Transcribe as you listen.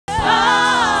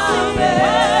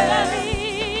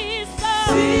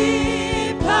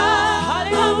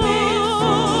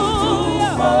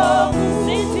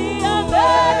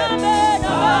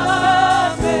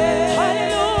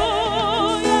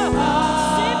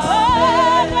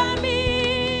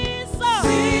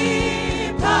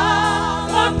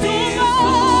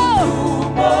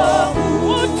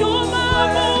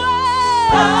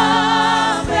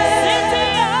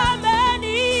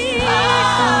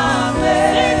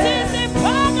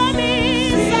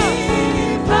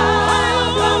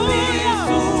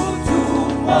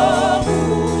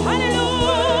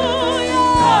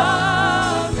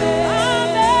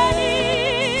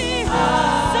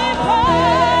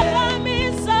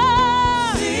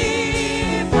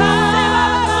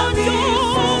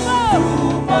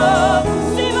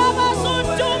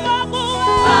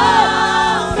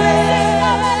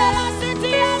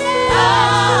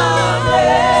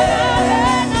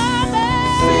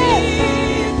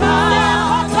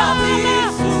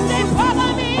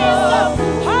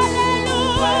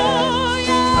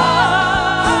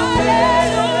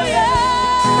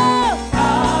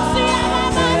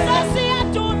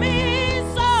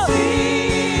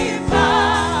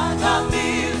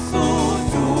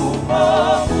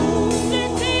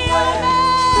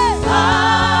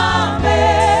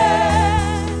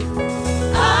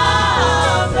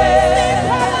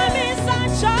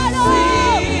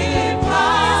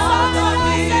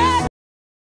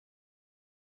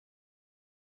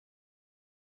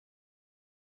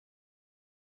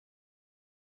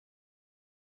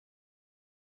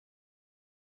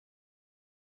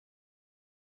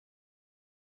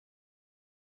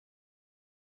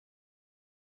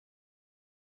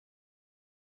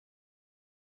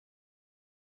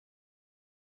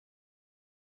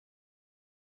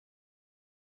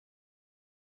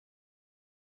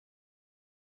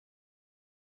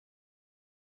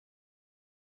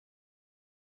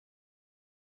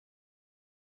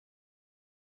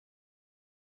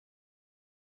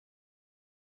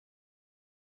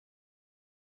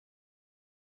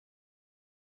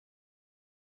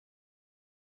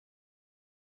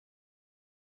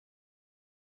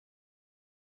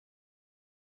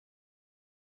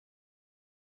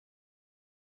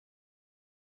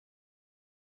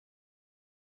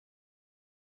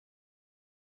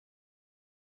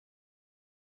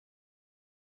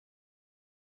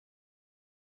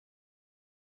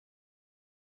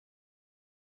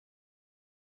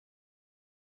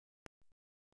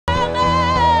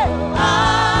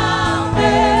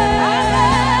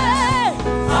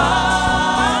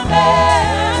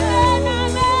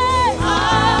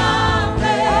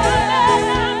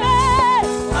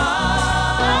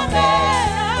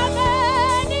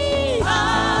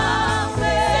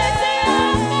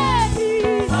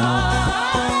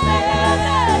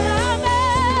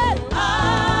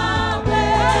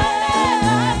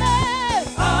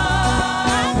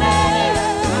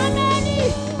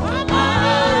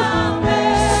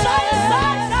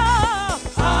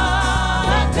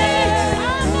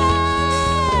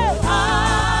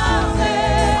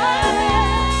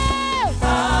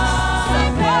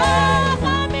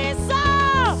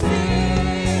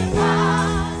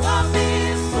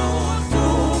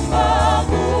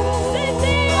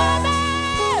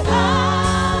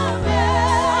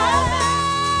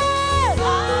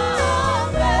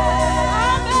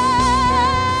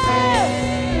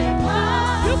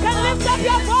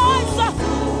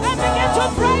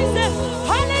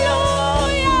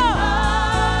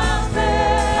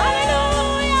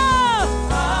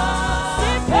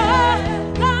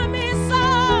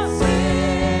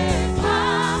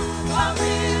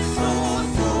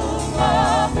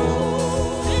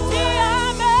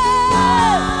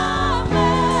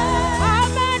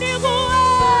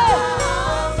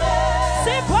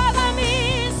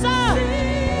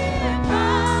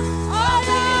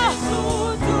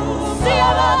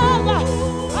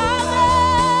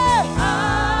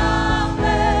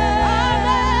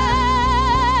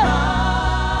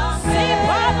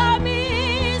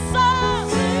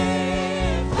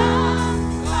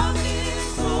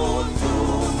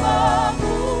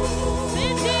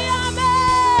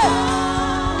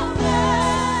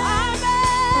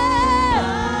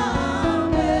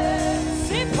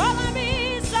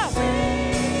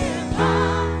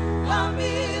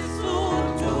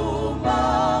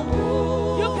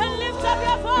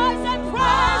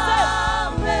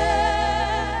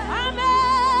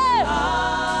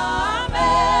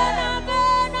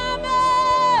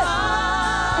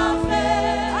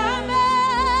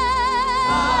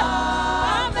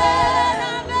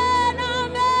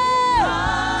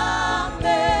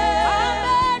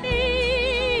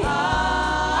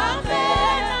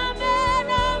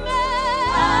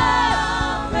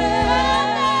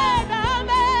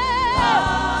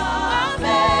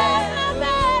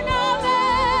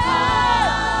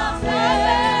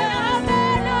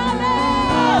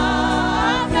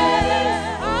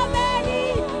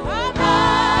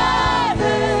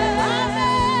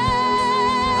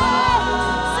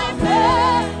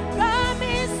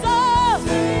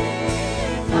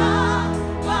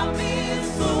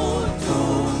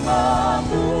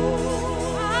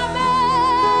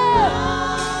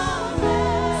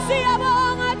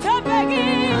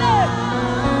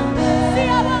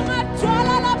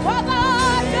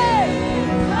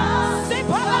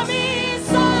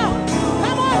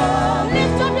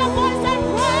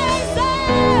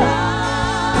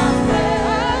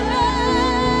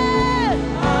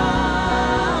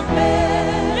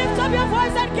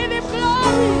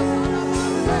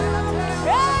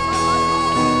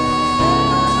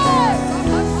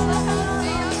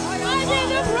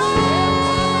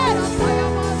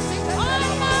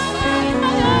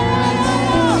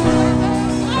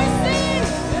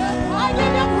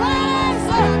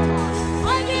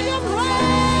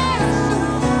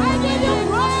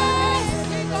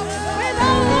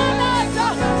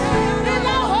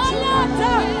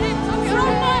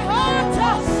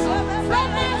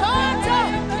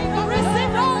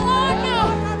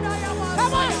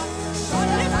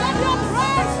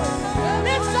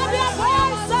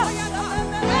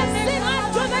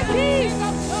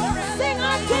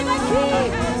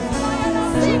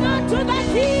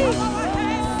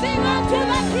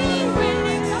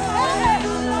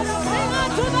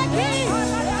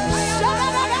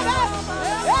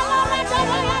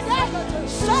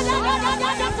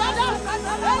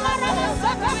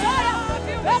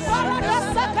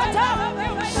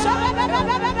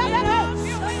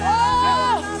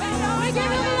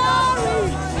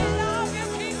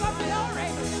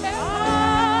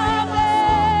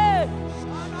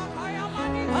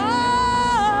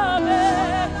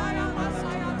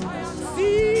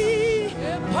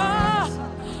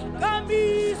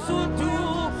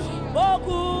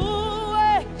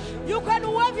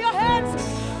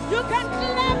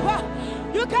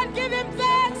You can give him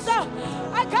thanks.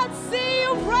 I can see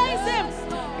you praise him.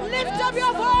 Lift up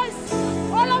your voice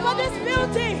all over this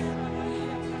building.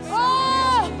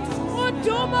 Oh,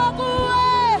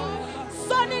 udumokuwe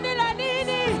sonini la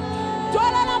nini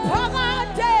dola la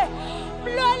pagate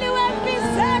mloli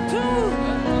wembisetu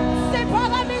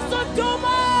sepagamiso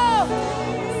dumo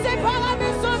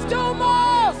sepagamiso dumo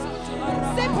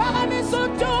sepagamiso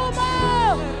dumo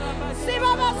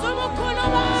sibaba sumukulu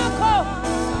wako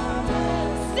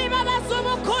sibaba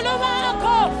sumukulu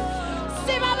wako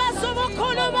sibaba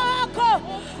sumukulu wako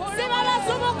sibaba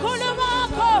sumukulu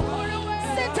wako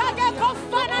sitake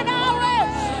kufana nawe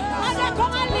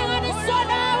anakongalinganiswa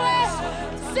nawe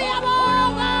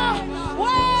siyabonga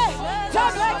we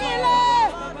thabekile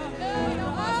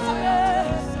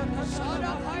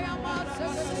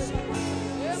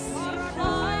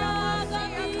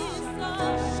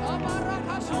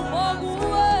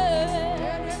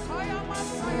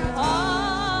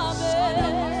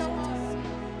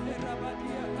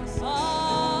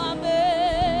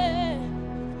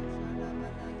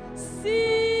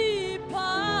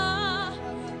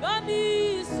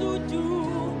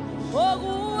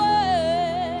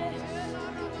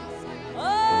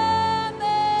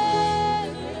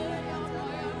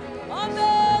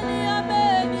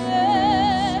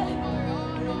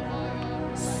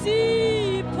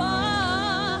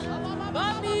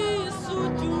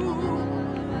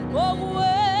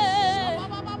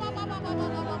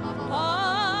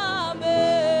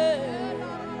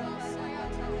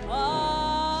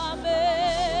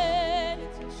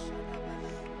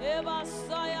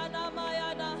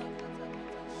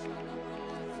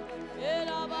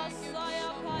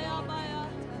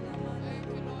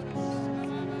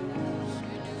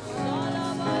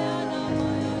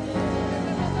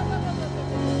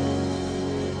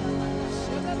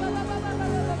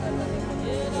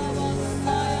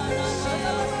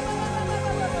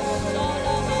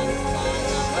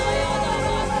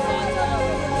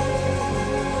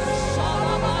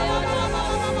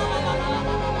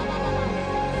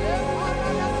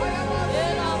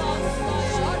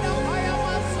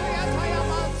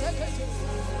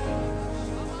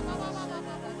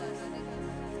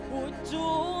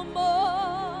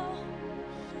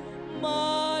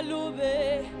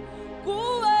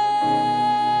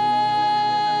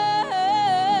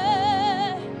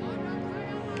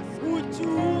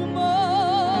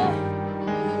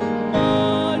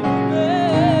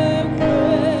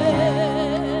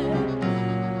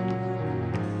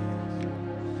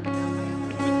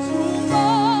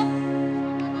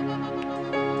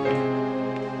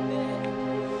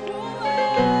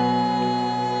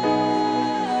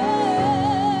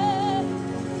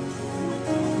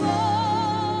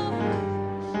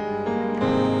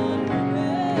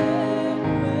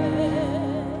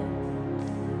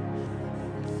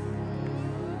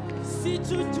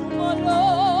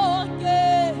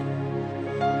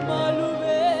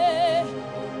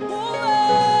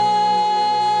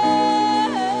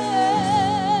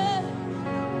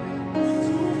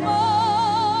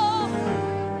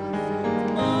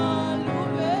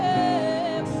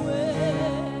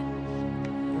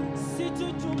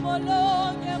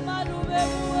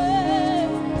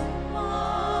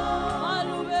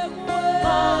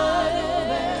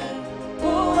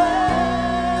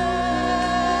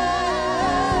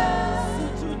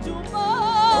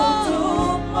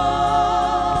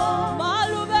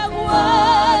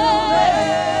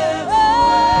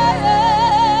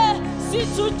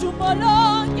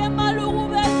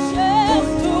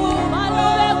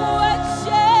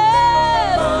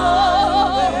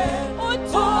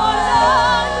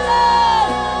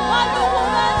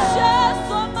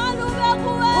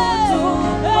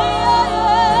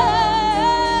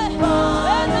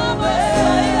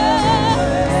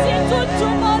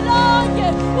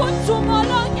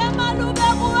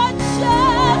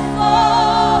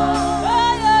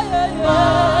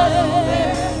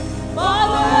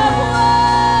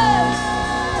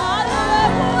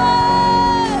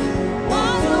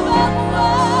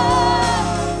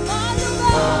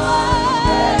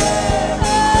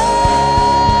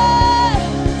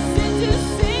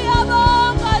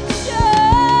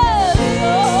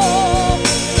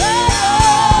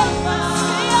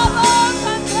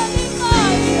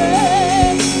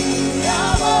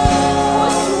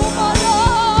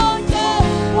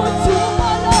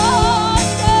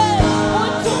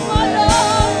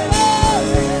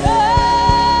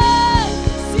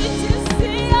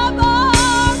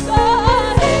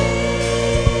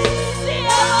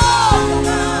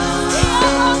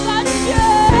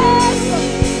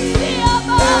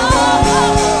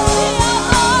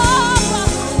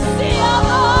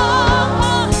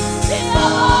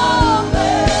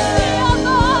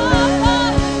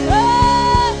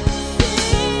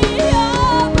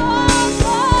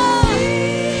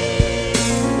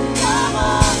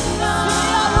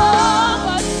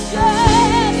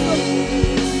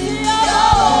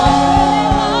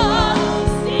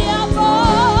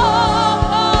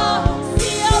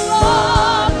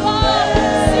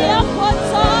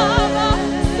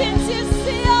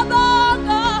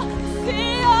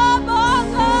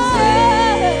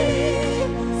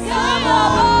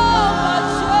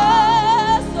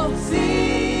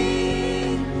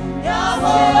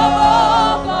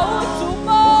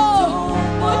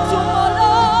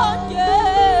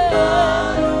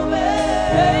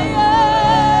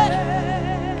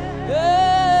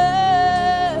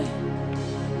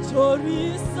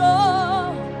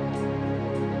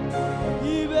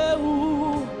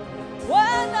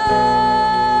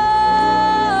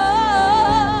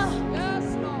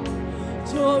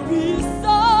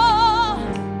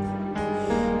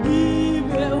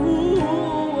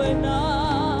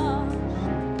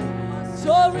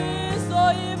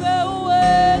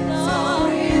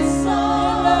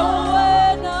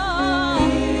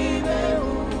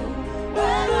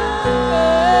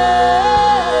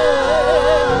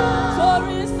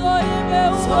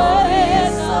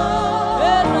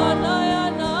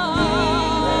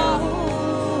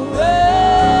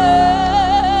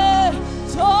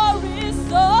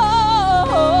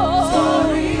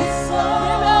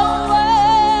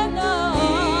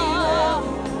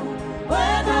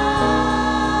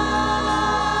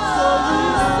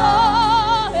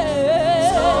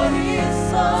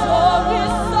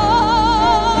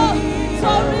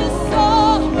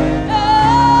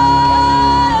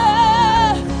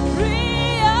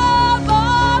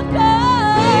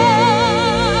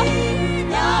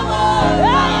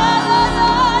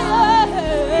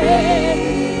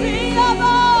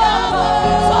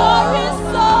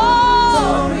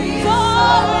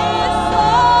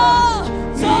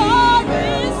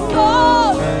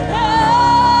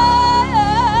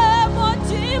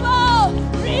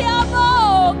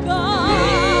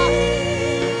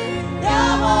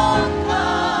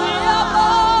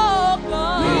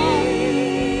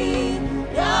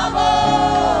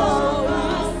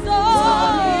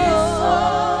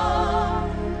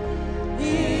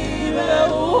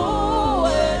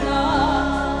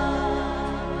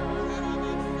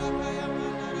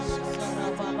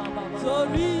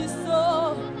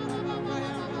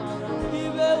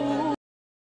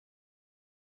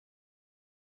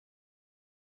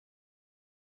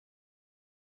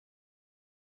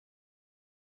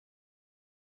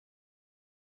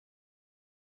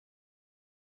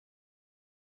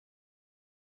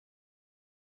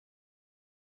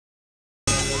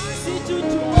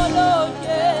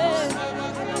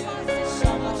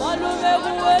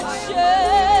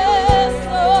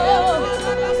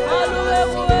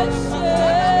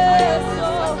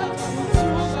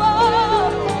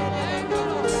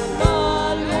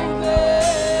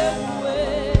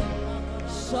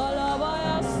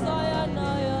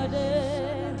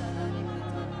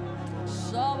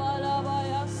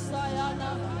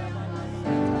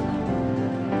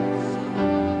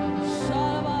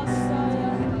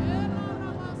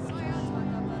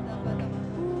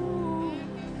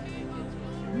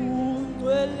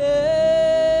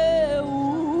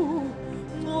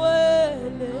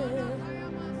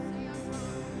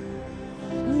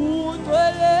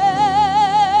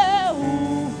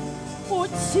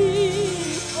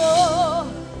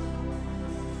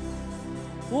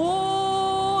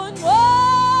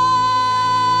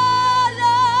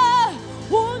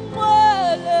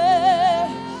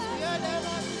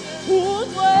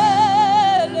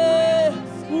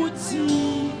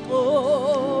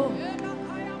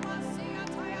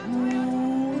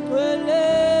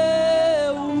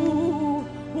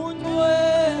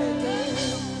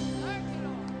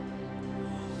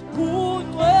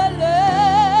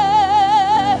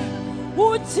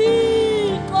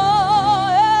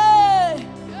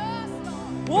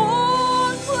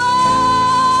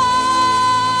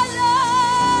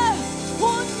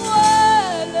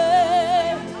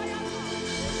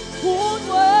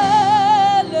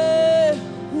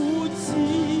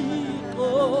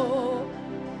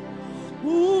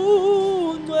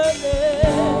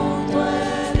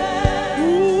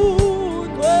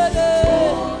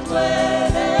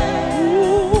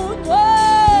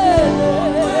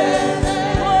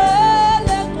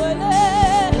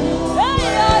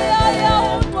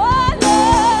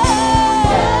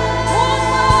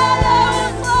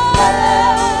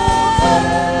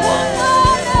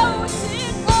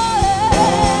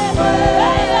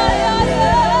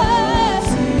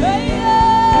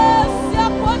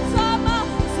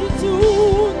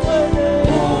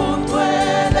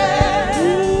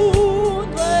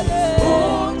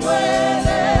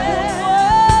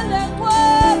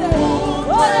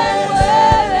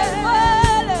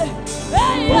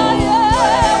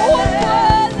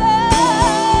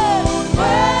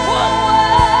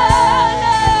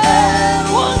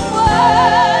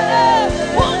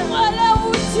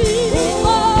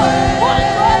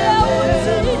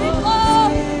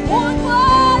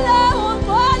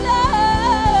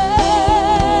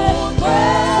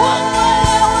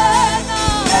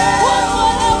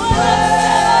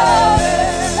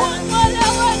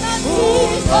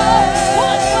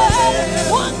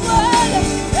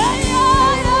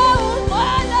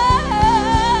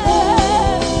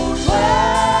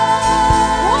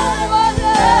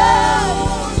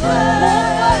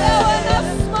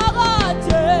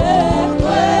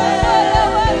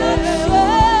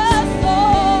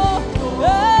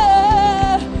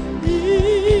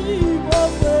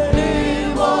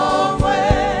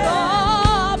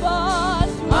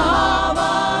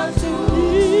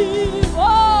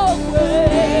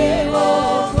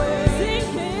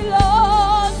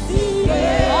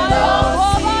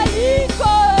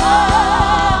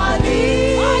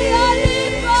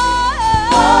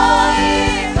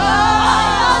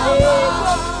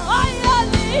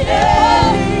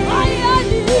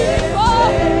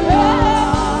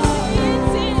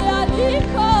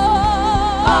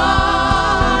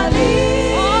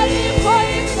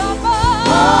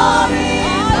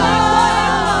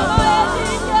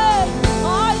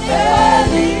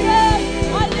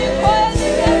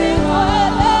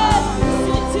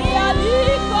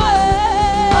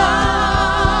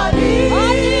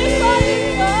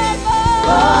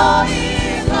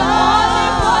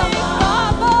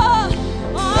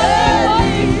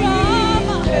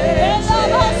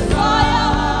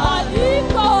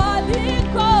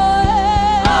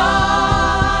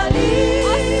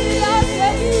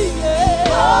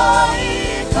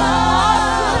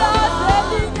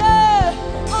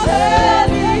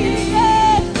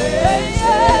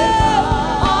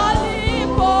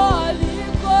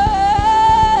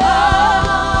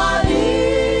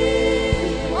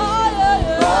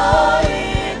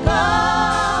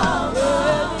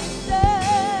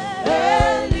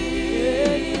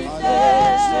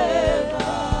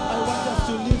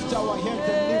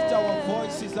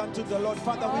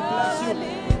Father, we bless you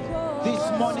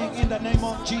this morning in the name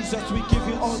of Jesus. We give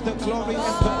you all the glory and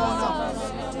the honor.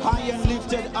 High and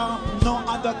lifted up, no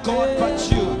other God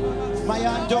but you.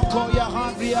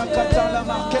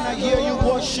 Can I hear you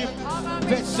worship?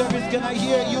 Best service, can I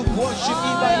hear you worship?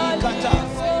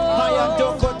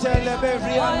 Mayandoko telebe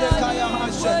riande kaya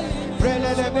hashe.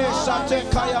 Relelebe shate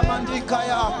kaya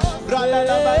mandikaya.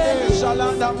 Ralalabade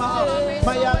shalandama.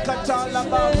 Mayakata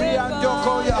laba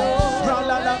riandoko ya.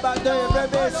 Ralalabade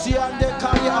rebesi ande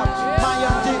kaya.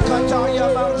 Mayandikata ya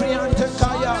riande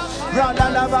kaya.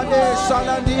 Ralalabade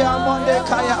shalandia monde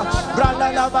kaya.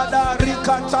 Ralalabada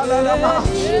rikata lama.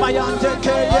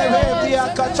 Mayandeke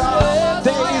yebebiakata.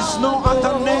 There is no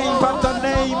other name but the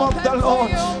name of the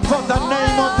Lord. For the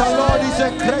name of the Lord is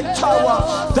a great tower.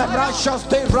 The righteous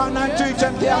they run into it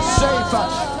and they are safe.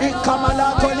 In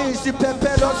Kamala Polisi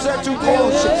Pepelo said to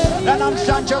coach. And I'm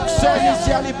Shanjok Senis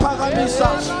Yali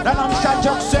Paramisa. And I'm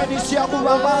Shanjok Senis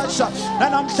Yabubasha.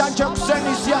 And I'm Shanjok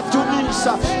Senis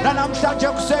Yatumisa. And I'm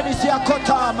Shanjok Senis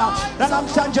Yakotama. And I'm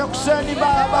Shanjok Seni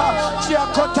Baba.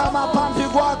 Siakotama Pampi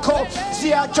Wako.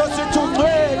 Sia Joseph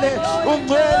Umwele.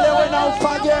 Umwele when I'm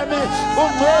Pagemi.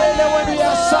 Umwele when we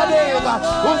are Sadeva.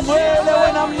 Umwele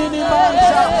when I'm Nini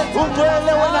Manja.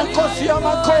 Umwele when I'm Kosia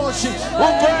Makoshi.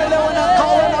 Umwele when I'm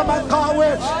Kawana Makawe.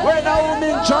 When I'm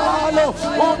Uminjalo.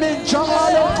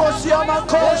 Uminjalo Kosia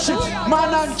Makoshi.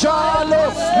 Mananjalo.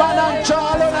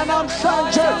 Mananjalo and I'm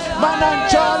Sanje.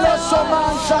 Mananjalo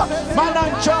Somansa.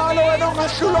 Mananjalo and I'm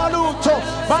Ashulaluto.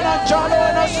 Mananjalo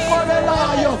and I'm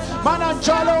Squarelayo.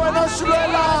 Mananjalo and I'm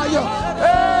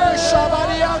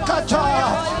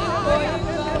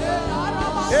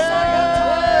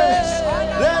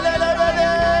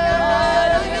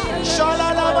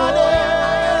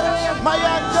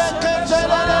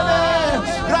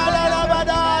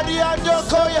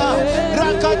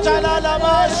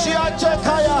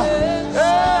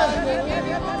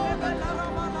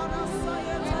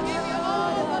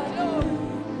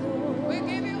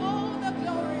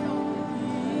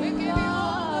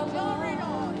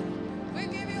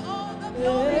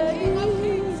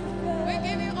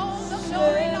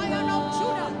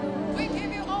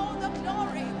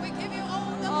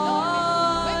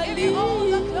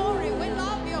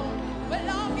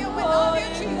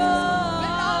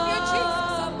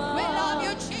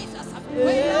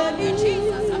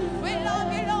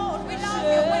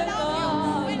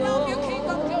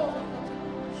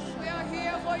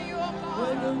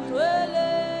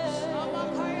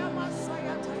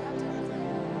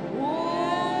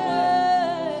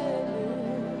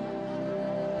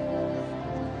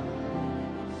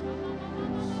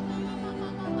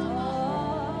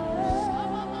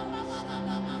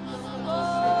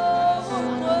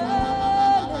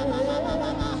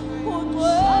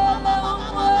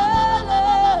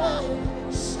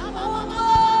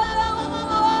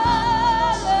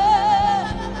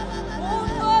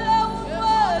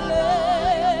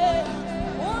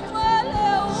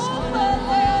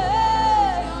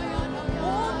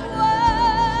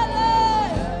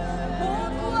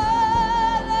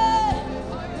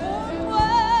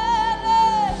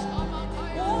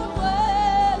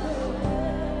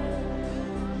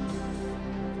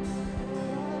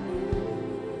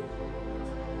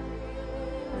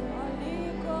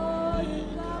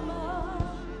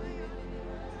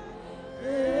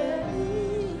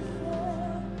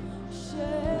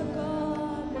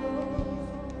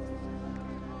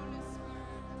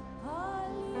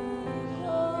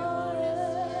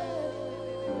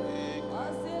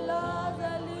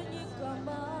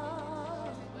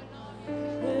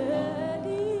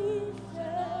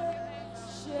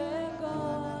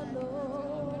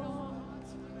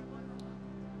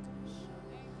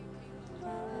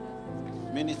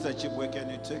Minister Chibwe, can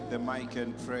you take the mic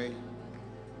and pray?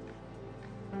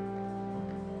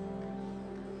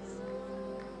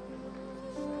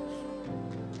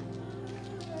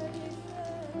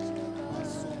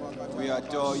 We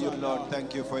adore you, Lord.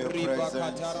 Thank you for your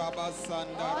presence.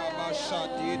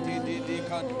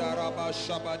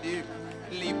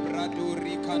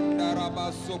 Libraduri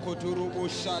kandaraba sokoturubu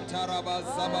shataraba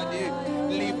zabade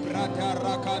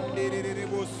libradara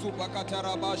kandiribu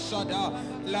supakataraba shada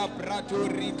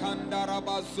labraduri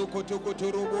kandaraba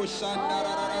sokoturubu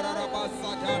shandarararaba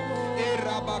sata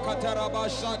erabakataraba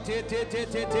shate te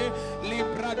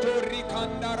libraduri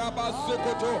kandaraba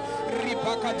sokoto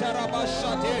ribakataraba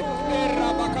shate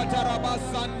erabakataraba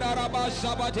sandaraba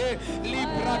shabate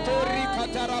libraduri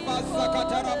kataraba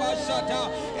sakataraba shata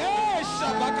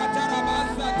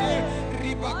Shabakatarabasate,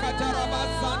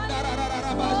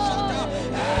 Ribakatarabasandarabarabashata,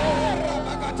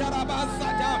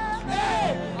 Rabakatarabasata,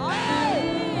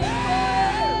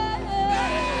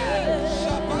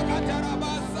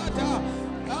 Shabakatarabasata,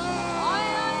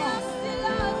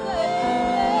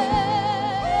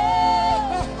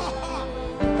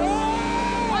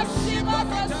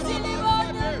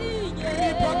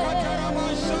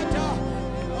 Ribakatarabashata.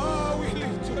 Oh, we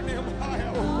lift your name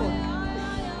higher, oh God.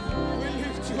 We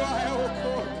lift you higher, oh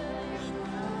God.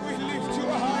 We lift you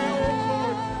higher, oh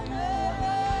God.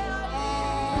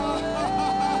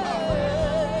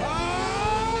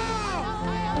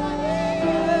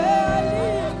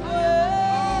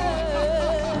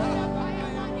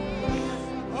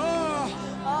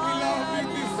 We love you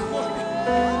this morning.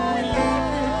 We love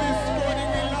you this morning.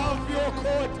 We love you, oh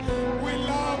God. We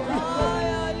love you.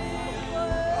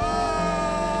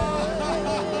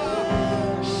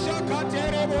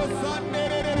 Shakaterebo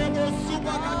sanderebo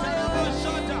supakaterebo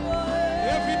shata.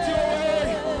 Every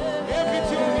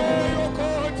your way, oh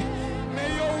God. May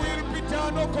your will be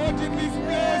done, oh God, in this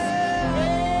place.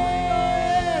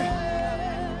 Hey.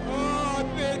 Oh,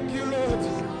 thank you, Lord.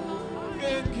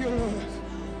 Thank you, Lord.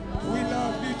 We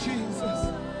love you,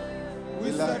 Jesus.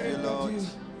 We love you, surrender to Lord. you.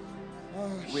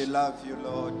 We love you,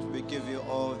 Lord. We give you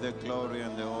all the glory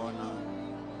and the honor.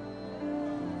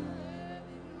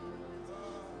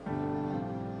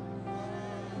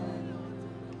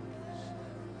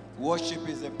 Worship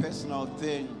is a personal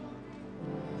thing.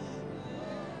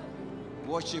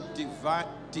 Worship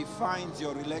defines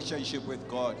your relationship with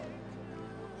God.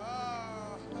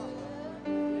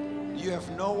 You have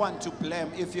no one to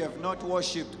blame if you have not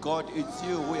worshipped God. It's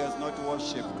you who has not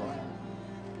worshipped God.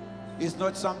 It's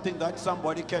not something that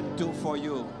somebody can do for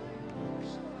you.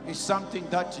 It's something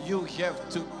that you have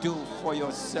to do for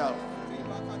yourself.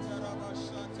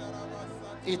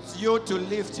 It's you to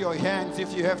lift your hands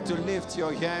if you have to lift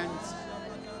your hands.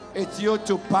 It's you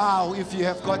to bow if you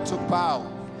have got to bow.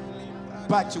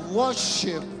 But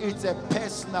worship is a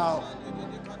personal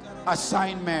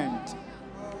assignment.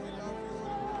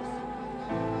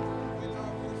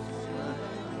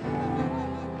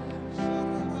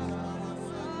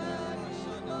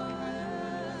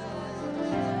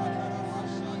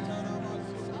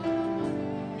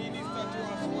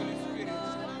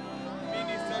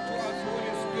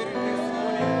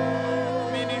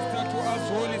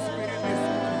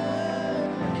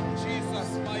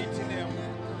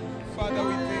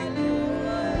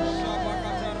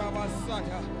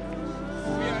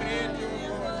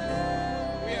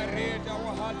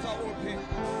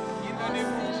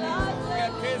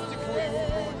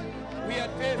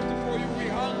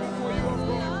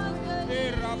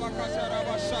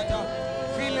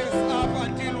 Fill us up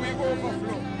until we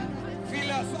overflow.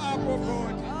 Fill us up, oh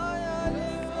God.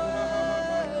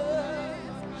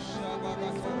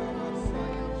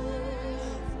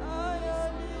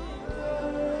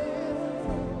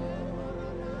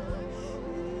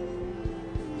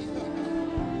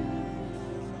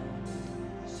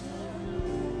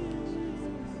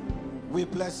 We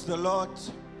bless the Lord.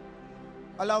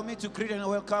 Allow me to greet and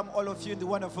welcome all of you in the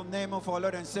wonderful name of our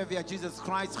Lord and Savior Jesus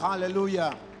Christ.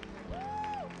 Hallelujah.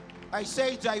 I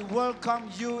say I welcome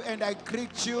you and I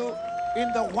greet you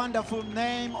in the wonderful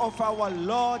name of our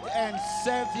Lord and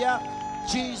Savior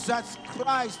Jesus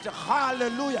Christ.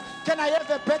 Hallelujah. Can I have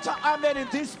a better amen in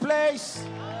this place?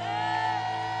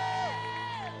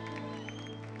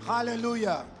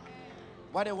 Hallelujah.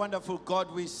 What a wonderful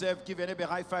God we serve. Give a neighbor a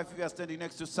high five if you are standing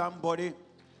next to somebody.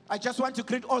 I just want to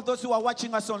greet all those who are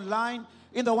watching us online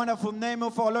in the wonderful name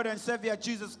of our Lord and Savior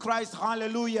Jesus Christ.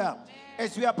 Hallelujah. Amen.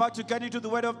 As we are about to get into the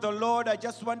word of the Lord, I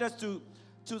just want us to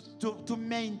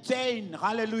maintain,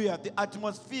 hallelujah, the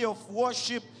atmosphere of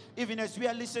worship even as we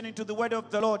are listening to the word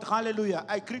of the Lord. Hallelujah.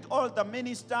 I greet all the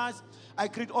ministers. I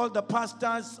greet all the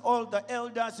pastors, all the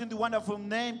elders in the wonderful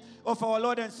name of our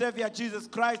Lord and Savior Jesus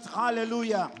Christ.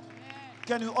 Hallelujah.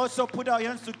 Can we also put our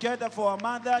hands together for our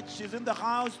mother? She's in the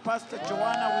house. Pastor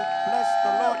Joanna, we bless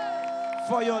the Lord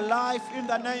for your life in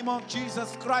the name of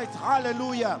Jesus Christ.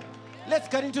 Hallelujah. Let's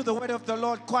get into the word of the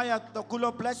Lord. Choir, the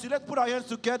Lord bless you. Let's put our hands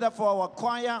together for our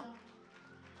choir.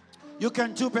 You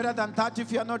can do better than that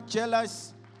if you're not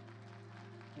jealous.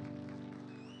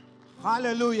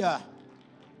 Hallelujah.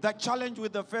 The challenge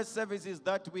with the first service is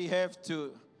that we have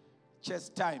to chase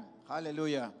time.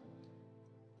 Hallelujah.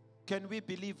 Can we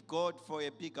believe God for a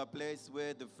bigger place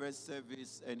where the first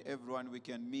service and everyone we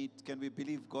can meet? Can we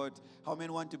believe God? How many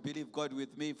want to believe God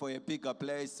with me for a bigger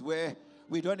place where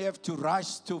we don't have to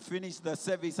rush to finish the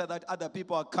service so that other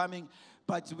people are coming,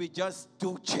 but we just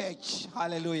do church.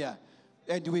 Hallelujah.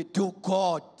 And we do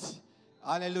God.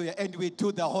 Hallelujah. And we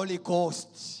do the Holy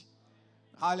Ghost.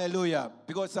 Hallelujah.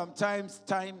 Because sometimes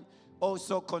time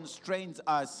also constrains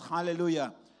us.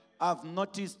 Hallelujah. I've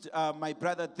noticed my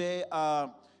brother there,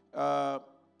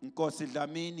 Nkosi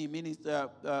Dlamini, Mr.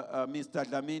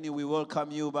 Dlamini, we welcome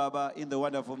you, Baba, in the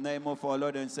wonderful name of our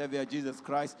Lord and Savior Jesus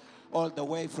Christ, all the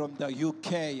way from the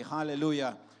UK.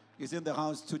 Hallelujah. He's in the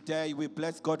house today. We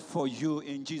bless God for you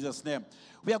in Jesus' name.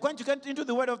 We are going to get into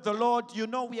the word of the Lord. You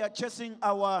know, we are chasing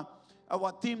our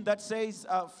theme that says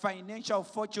financial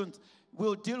fortunes.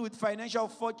 We'll deal with financial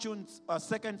fortunes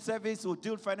second service. We'll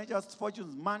deal with financial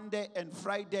fortunes Monday and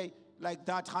Friday like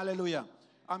that. Hallelujah.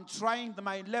 I'm trying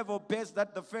my level best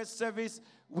that the first service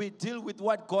we deal with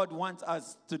what God wants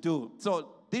us to do.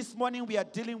 So this morning we are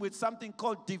dealing with something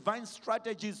called divine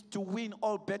strategies to win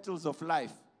all battles of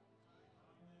life.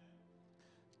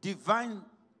 Divine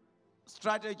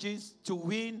strategies to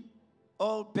win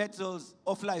all battles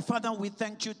of life. Father, we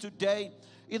thank you today.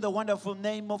 In the wonderful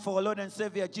name of our Lord and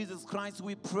Savior Jesus Christ,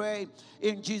 we pray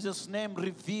in Jesus' name,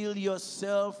 reveal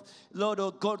yourself, Lord,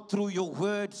 oh God, through your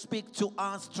word. Speak to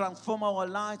us, transform our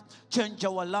lives, change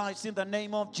our lives. In the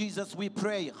name of Jesus, we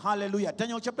pray. Hallelujah.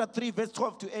 Daniel chapter 3, verse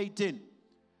 12 to 18.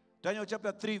 Daniel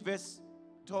chapter 3, verse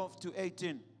 12 to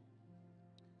 18.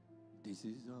 This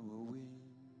is our win,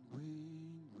 win,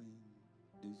 win.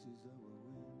 This is our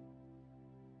win.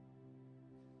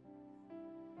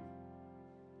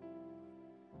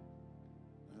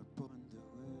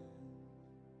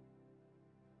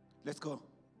 Let's go.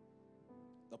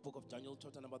 The book of Daniel,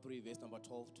 chapter number 3, verse number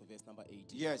 12 to verse number 18.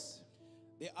 Yes.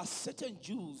 There are certain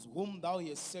Jews whom thou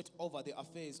hast set over the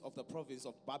affairs of the province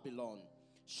of Babylon,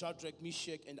 Shadrach,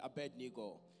 Meshach, and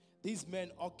Abednego. These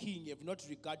men, O king, have not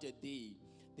regarded thee.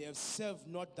 They have served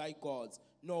not thy gods,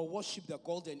 nor worshipped the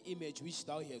golden image which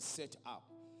thou hast set up.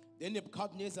 Then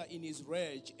Nebuchadnezzar in his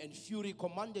rage and fury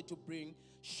commanded to bring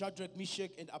Shadrach,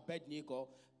 Meshach, and Abednego.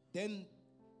 Then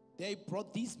they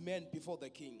brought these men before the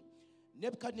king.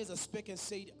 Nebuchadnezzar spake and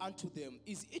said unto them,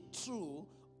 Is it true,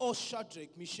 O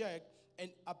Shadrach, Meshach, and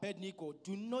Abednego,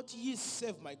 do not ye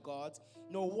serve my gods,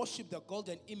 nor worship the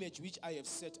golden image which I have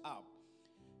set up?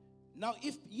 Now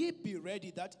if ye be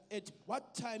ready, that at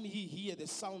what time ye hear the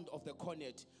sound of the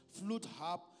cornet, flute,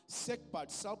 harp,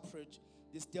 sackbut, psaltery,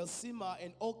 this dulcimer,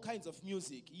 and all kinds of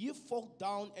music, ye fall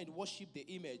down and worship the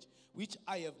image which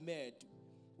I have made.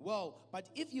 Well, but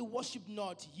if ye worship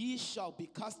not, ye shall be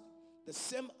cast the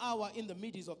same hour in the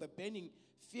midst of the burning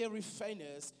fiery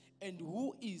furnace. And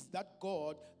who is that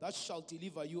God that shall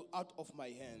deliver you out of my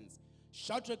hands?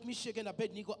 Shadrach, Meshach, and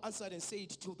Abednego answered and said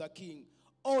to the king,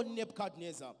 O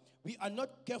Nebuchadnezzar, we are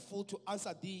not careful to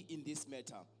answer thee in this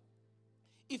matter.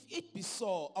 If it be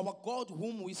so, our God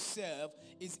whom we serve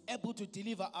is able to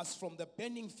deliver us from the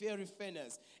burning fiery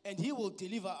furnace, and he will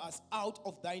deliver us out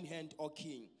of thine hand, O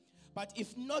king. But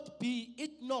if not, be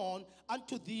it known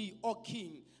unto thee, O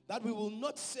king, that we will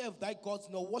not serve thy gods,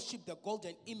 nor worship the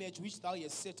golden image which thou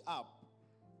hast set up.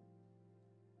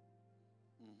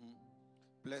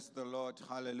 Bless the Lord.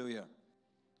 Hallelujah.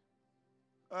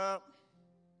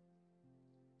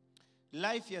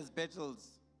 Life has battles,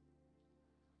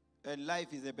 and life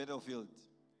is a battlefield.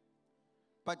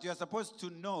 But you are supposed to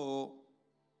know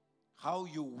how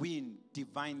you win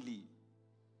divinely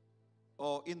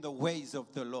or in the ways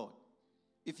of the Lord.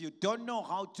 If you don't know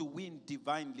how to win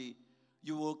divinely,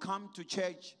 you will come to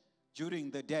church during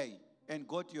the day and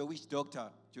go to your witch doctor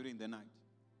during the night.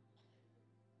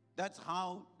 That's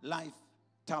how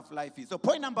tough life is. So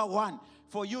point number one,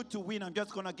 for you to win, I'm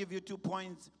just going to give you 2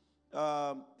 points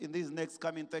in these next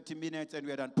coming 30 minutes and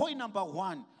we're done. Point number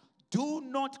one, do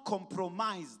not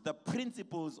compromise the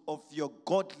principles of your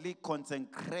godly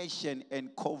consecration and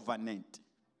covenant.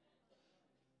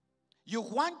 You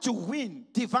want to win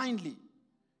divinely.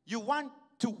 You want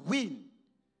to win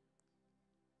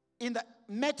in the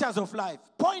matters of life.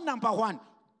 Point number one,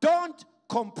 don't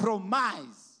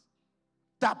compromise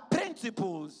the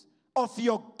principles of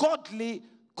your godly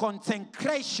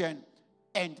consecration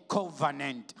and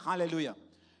covenant. Hallelujah.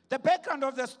 The background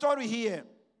of the story here,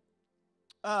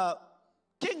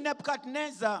 King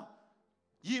Nebuchadnezzar,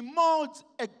 he molds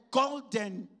a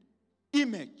golden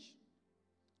image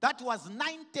that was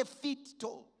 90 feet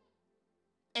tall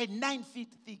and 9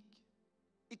 feet thick.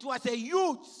 It was a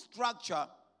huge structure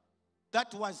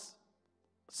that was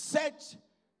set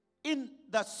in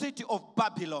the city of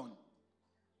Babylon.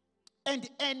 And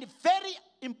a very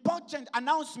important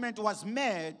announcement was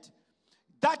made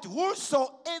that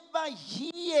whosoever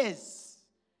hears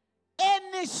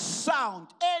any sound,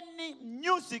 any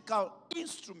musical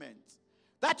instrument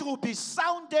that will be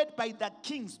sounded by the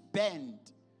king's band,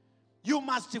 you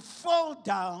must fall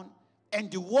down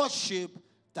and worship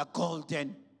the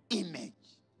golden image.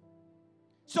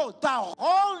 So the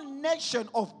whole nation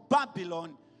of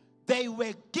Babylon, they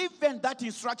were given that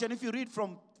instruction. If you read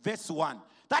from verse 1,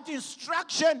 that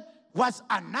instruction was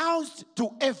announced to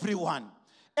everyone.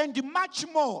 And much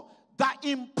more, the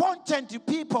important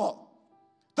people,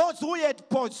 those who had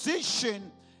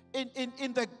position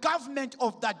in the government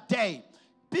of that day,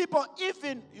 people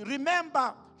even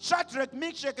remember Shadrach,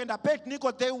 Meshach, and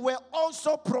Abednego, they were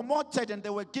also promoted and they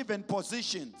were given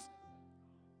positions.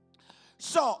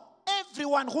 So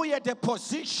everyone who had a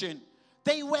position,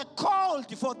 they were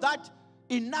called for that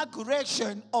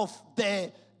inauguration of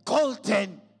the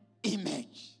golden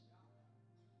image.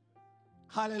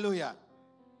 Hallelujah.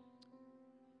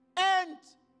 And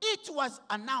it was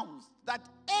announced that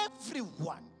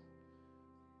everyone,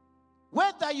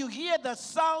 whether you hear the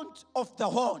sound of the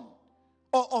horn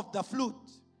or of the flute,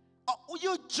 or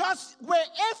you just,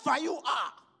 wherever you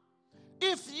are,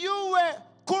 if you were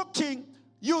cooking,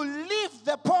 you leave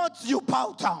the pot, you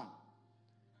bow down.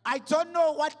 I don't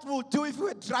know what we'll do if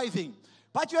we're driving,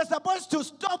 but you're supposed to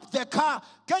stop the car,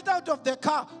 get out of the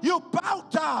car, you bow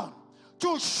down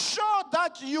to show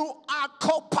that you are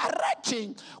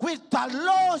cooperating with the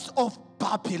laws of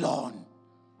Babylon.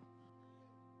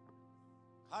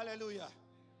 Hallelujah.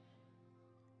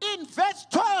 In verse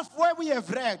 12, where we have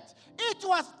read, it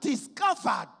was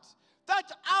discovered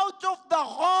that out of the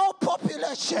whole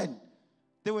population,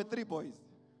 there were 3 boys.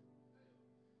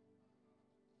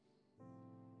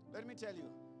 Let me tell you,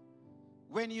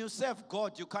 when you serve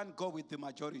God, you can't go with the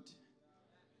majority.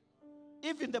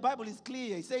 Even the Bible is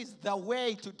clear. It says the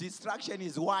way to destruction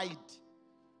is wide.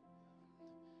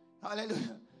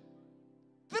 Hallelujah.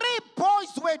 3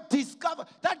 boys were discovered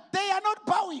that they are not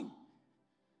bowing.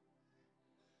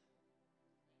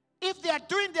 If they are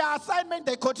doing their assignment,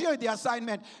 they continue the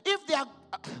assignment. If they are,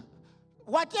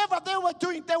 whatever they were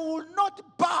doing, they will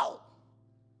not bow.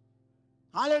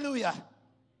 Hallelujah.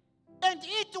 And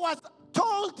it was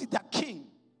told the king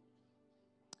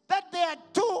that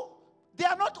they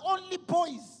are not only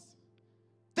boys,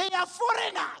 they are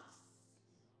foreigners.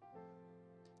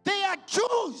 They are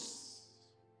Jews.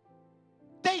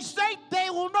 They say they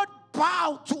will not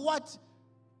bow to what?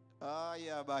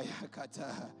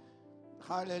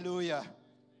 Hallelujah.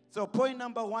 So point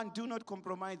number 1, do not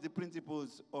compromise the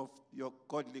principles of your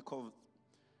godly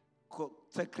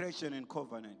consecration and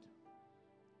covenant.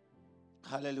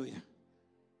 Hallelujah.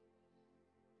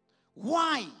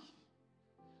 Why?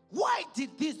 Why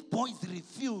did these boys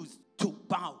refuse to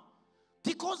bow?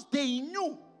 Because they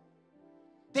knew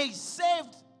they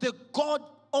served the God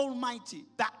Almighty,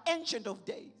 the Ancient of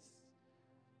Days.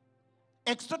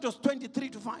 Exodus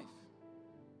 23-5.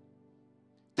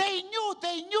 They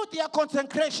knew their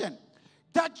consecration.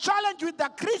 The challenge with the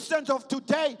Christians of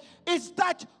today is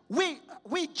that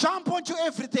we jump onto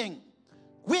everything.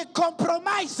 We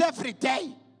compromise every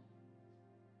day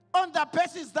on the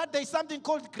basis that there's something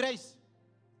called grace.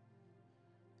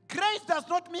 Grace does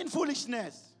not mean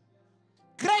foolishness.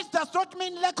 Grace does not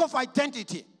mean lack of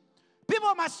identity.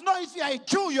 People must know if you are a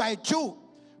Jew, you are a Jew.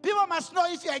 People must know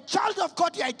if you are a child of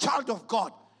God, you are a child of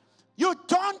God. You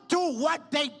don't do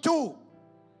what they do.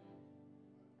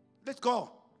 Let's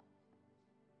go.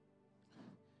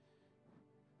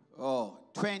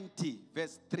 20,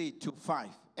 verse 3-5.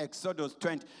 Exodus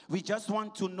 20. We just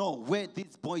want to know where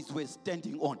these boys were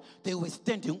standing on. They were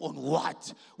standing on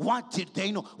what? What did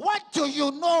they know? What do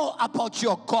you know about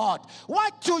your God?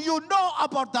 What do you know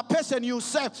about the person you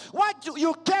serve?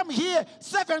 You came here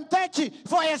 7:30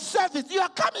 for a service. You are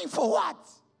coming for what?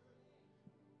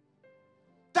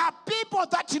 The people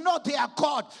that know their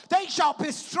God, they shall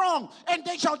be strong and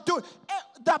they shall do.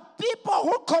 The people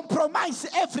who compromise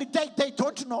every day, they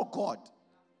don't know God.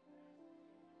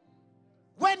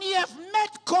 When you have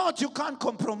met God, you can't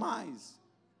compromise.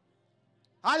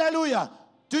 Hallelujah.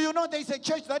 Do you know there is a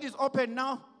church that is open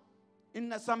now?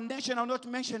 In some nation, I'll not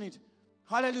mention it.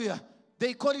 Hallelujah.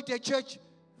 They call it a church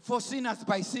for sinners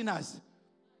by sinners.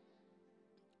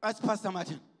 That's Pastor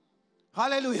Martin.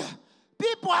 Hallelujah.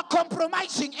 People are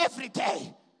compromising every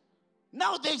day.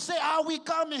 Now they say, we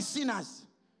come as sinners.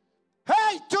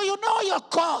 Hey, do you know your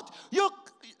God?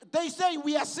 They say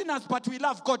we are sinners, but we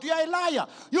love God. You are a liar.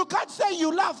 You can't say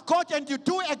you love God and you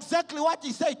do exactly what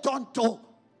He said don't do.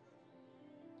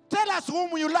 Tell us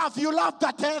whom you love. You love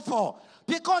the devil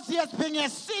because he has been a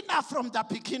sinner from the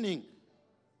beginning.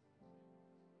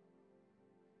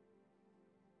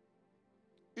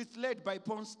 It's led by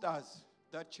porn stars,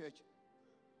 that church.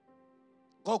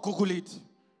 Go Google it.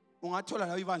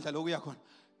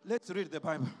 Let's read the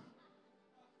Bible.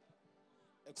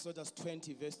 Exodus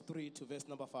 20, verse 3 to verse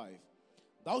number 5.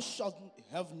 Thou shalt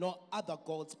have no other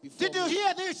gods before Did you me.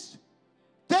 hear this?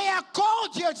 They are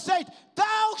called you and said,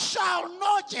 thou shalt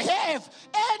not have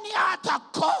any other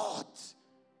God.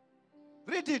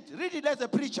 Read it as a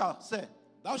preacher say.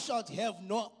 Thou shalt have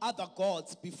no other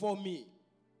gods before me.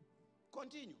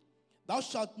 Continue. Thou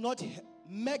shalt not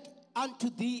make unto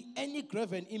thee any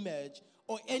graven image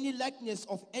or any likeness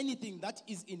of anything that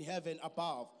is in heaven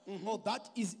above, or that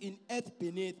is in earth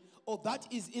beneath, or that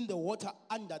is in the water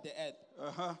under the earth.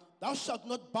 Thou shalt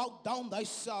not bow down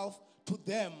thyself to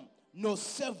them, nor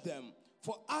serve them.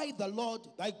 For I, the Lord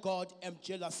thy God, am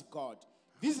jealous God,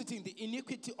 visiting the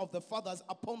iniquity of the fathers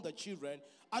upon the children,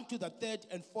 unto the 3rd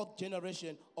and 4th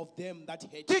generation of them that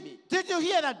hate me. Did you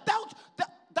hear that?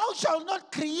 Thou shalt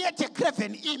not create a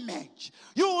graven image.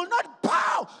 You will not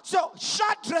bow. So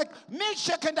Shadrach,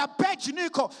 Meshach, and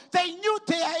Abednego, they knew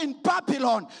they are in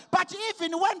Babylon. But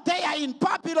even when they are in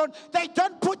Babylon, they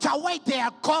don't put away their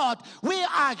God. We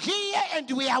are here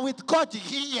and we are with God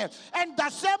here. And the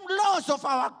same laws of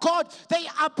our God, they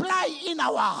apply in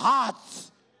our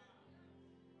hearts.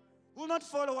 We will not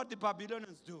follow what the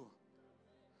Babylonians do.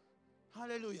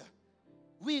 Hallelujah.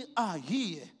 We are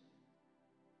here.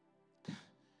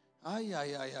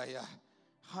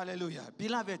 Hallelujah.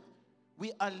 Beloved,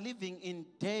 we are living in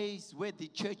days where the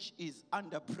church is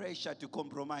under pressure to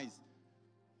compromise.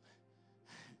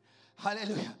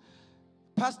 Hallelujah.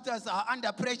 Pastors are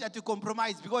under pressure to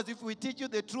compromise because if we teach you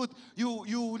the truth,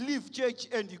 you leave church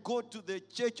and you go to the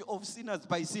church of sinners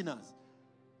by sinners.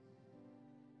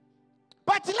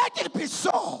 But let it be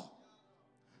so.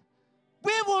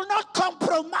 We will not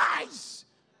compromise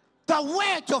the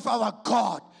word of our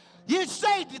God. He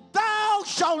said, thou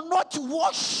shalt not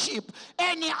worship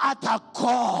any other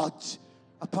God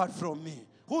apart from me.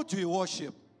 Who do you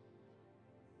worship?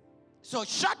 So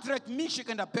Shadrach, Meshach,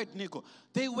 and Abednego,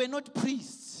 they were not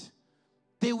priests.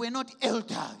 They were not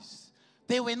elders.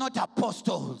 They were not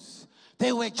apostles.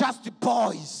 They were just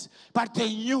boys. But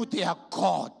they knew their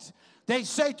God. They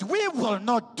said, we will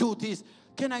not do this.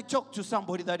 Can I talk to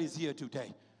somebody that is here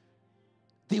today?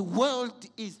 The world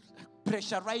is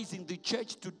pressurizing the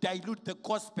church to dilute the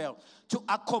gospel, to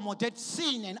accommodate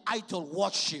sin and idol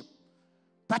worship.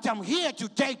 But I'm here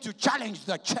today to challenge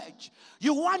the church.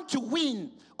 You want to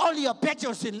win all your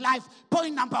battles in life.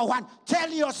 Point number one, tell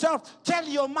yourself, tell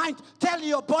your mind, tell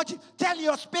your body, tell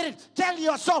your spirit, tell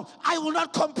your soul, I will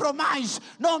not compromise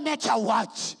no matter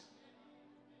what.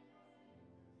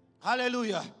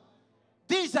 Hallelujah.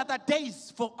 These are the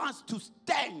days for us to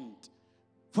stand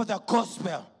for the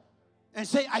gospel and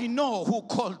say, I know who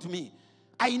called me.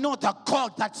 I know the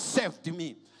God that saved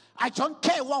me. I don't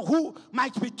care who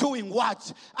might be doing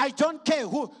what. I don't care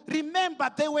who.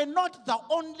 Remember, they were not the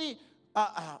only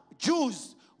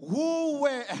Jews who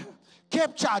were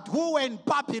captured, who were in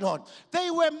Babylon. They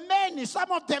were many.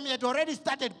 Some of them had already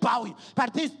started bowing.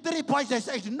 But these 3 boys, they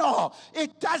said, no,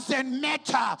 it doesn't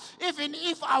matter. Even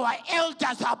if our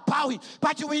elders are bowing.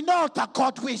 But we know the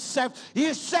God we serve.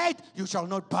 He said, you shall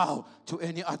not bow to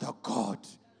any other God.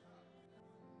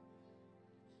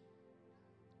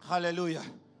 Hallelujah.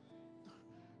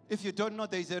 If you don't know,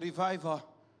 there is a revival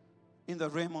in the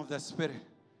realm of the Spirit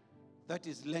that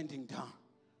is landing down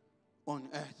on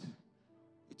earth.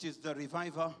 It is the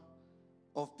revival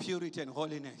of purity and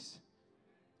holiness.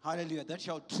 Hallelujah. That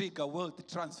shall trigger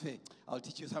wealth transfer. I'll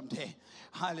teach you someday.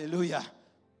 Hallelujah.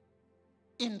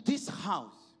 In this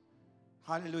house,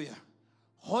 hallelujah,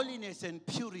 holiness and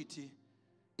purity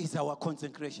is our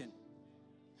consecration.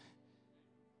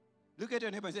 Look at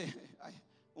your neighbor and say,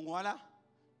 Ungwala?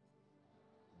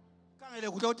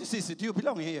 Do you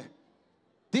belong here?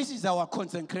 This is our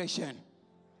consecration.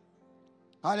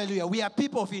 Hallelujah. We are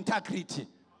people of integrity.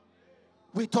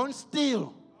 We don't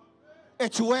steal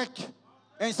at work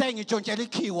and saying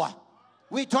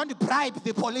we don't bribe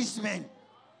the policeman.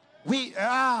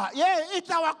 It's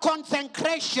our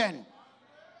consecration.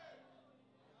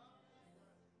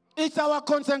 It's our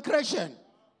consecration.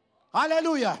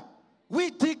 Hallelujah.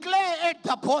 We declare at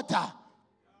the border.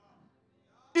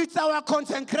 It's our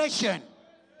consecration.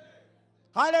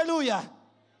 Hallelujah.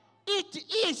 It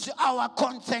is our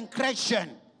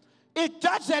consecration. It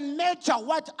doesn't matter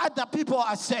what other people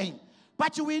are saying.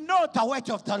 But we know the word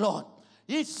of the Lord.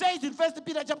 He says in 1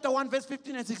 Peter chapter 1, verse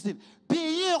 15 and 16, be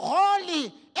ye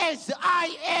holy as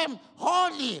I am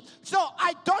holy. So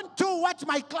I don't do what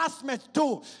my classmates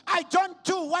do. I don't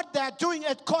do what they're doing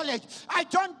at college. I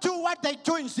don't do what they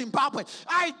do in Zimbabwe.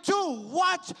 I do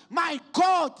what my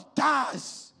God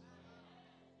does.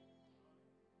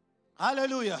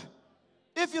 Hallelujah.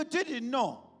 If you didn't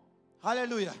know,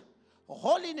 hallelujah,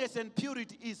 holiness and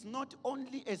purity is not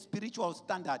only a spiritual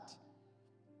standard.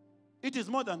 It is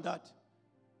more than that.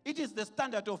 It is the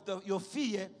standard of your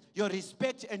fear, your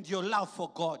respect, and your love for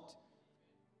God.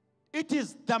 It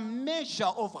is the measure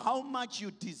of how much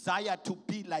you desire to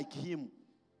be like Him.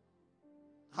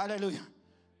 Hallelujah.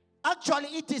 Actually,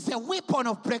 it is a weapon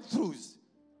of breakthroughs.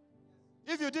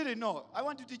 If you didn't know, I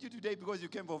want to teach you today because you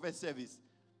came for first service.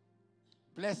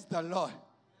 Bless the Lord.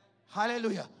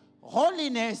 Hallelujah.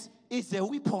 Holiness is a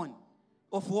weapon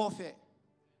of warfare.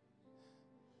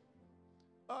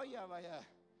 Oh, yeah.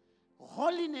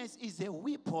 Holiness is a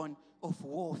weapon of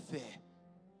warfare.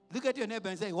 Look at your neighbor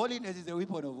and say, holiness is a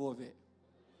weapon of warfare.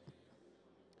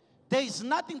 There is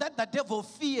nothing that the devil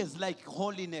fears like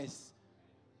holiness.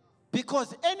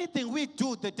 Because anything we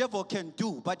do, the devil can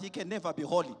do, but he can never be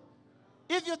holy.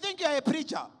 If you think you're a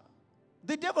preacher,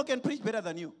 the devil can preach better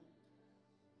than you.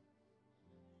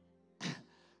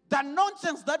 The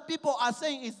nonsense that people are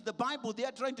saying is the Bible they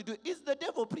are trying to do is the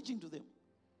devil preaching to them.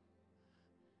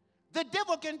 The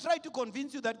devil can try to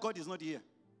convince you that God is not here.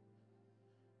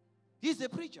 He's a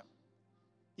preacher.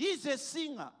 He's a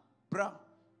singer, bro.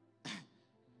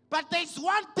 But there's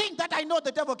one thing that I know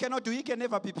the devil cannot do. He can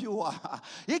never be pure.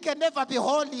 He can never be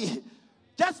holy.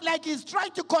 Just like he's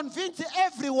trying to convince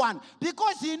everyone.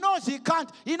 Because he knows he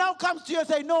can't. He now comes to you and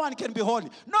says, no one can be holy.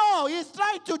 No, he's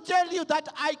trying to tell you that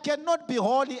I cannot be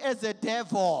holy as a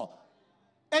devil.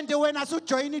 And when I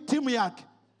join the team,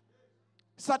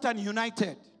 Satan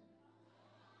United.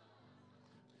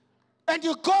 And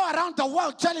you go around the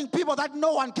world telling people that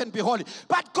no one can be holy.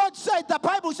 But God said, the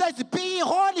Bible says, be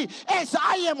holy as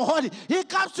I am holy. He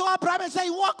comes to Abraham and says,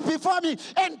 walk before me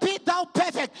and be thou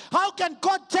perfect. How can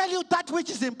God tell you that which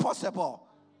is impossible?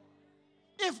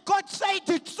 If God said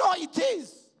it, so it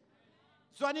is.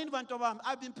 So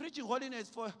I've been preaching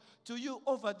holiness to you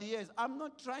over the years. I'm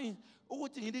not trying.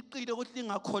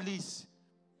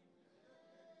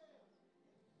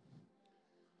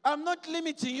 I'm not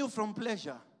limiting you from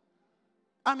pleasure.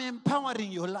 I'm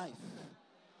empowering your life.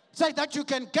 So that you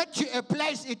can get to a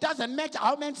place, it doesn't matter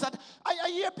how many I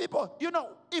hear people, you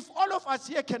know, if all of us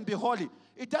here can be holy,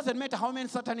 it doesn't matter how many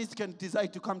Satanists can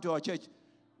decide to come to our church.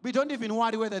 We don't even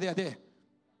worry whether they are there.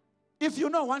 If you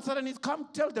know one Satanist, come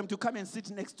tell them to come and sit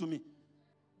next to me.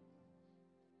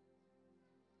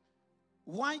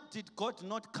 Why did God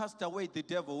not cast away the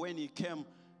devil when he came,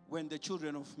 when the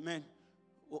children of men,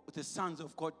 the sons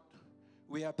of God,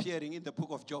 were appearing in the book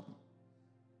of Job?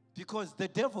 Because the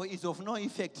devil is of no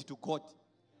effect to God.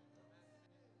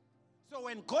 So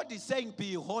when God is saying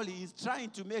be holy, he's trying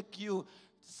to make you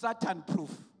Satan-proof.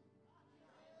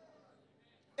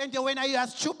 And when you are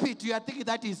stupid, you are thinking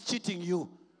that he's cheating you.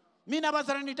 Me,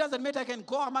 it doesn't matter, I can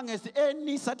go among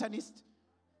any Satanist.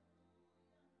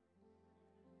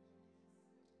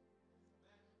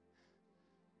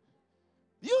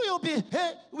 You'll be,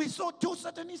 hey, we saw 2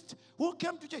 Satanists who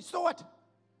came to church. So what?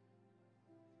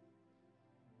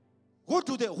 Who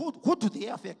do they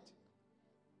affect?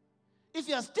 If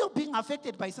you are still being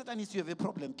affected by Satanists, you have a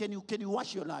problem. Can you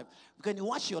wash your life? Can you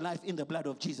wash your life in the blood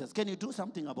of Jesus? Can you do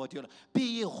something about your life? Be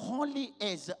ye holy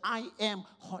as I am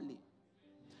holy.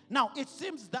 Now, it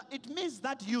means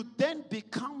that you then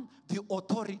become the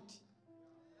authority.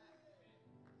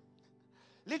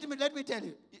 Let me tell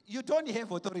you, you don't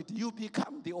have authority. You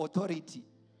become the authority.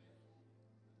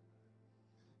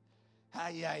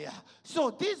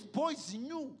 So these boys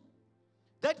knew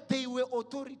that they were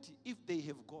authority if they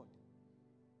have God.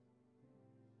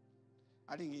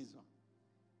 I think it's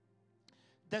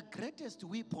the greatest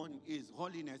weapon is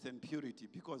holiness and purity,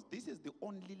 because this is the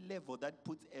only level that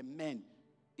puts a man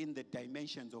in the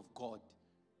dimensions of God.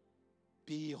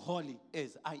 Be holy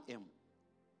as I am.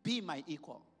 Be my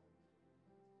equal.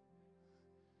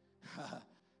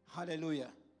 Hallelujah.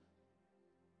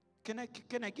 Can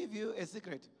I give you a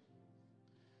secret?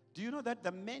 Do you know that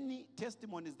the many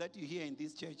testimonies that you hear in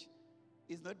this church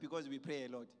is not because we pray a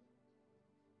lot?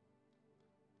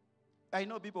 I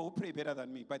know people who pray better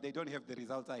than me, but they don't have the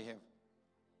results I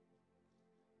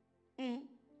have.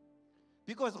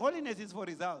 Because holiness is for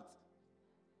results.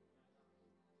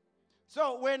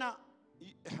 So when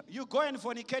you go and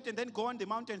fornicate and then go on the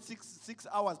mountain 6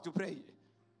 hours to pray,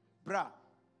 bruh,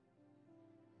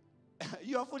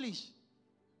 you are foolish.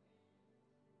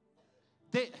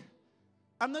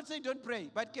 I'm not saying don't pray,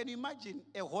 but can you imagine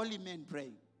a holy man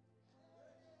praying?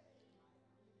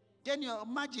 Can you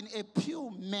imagine a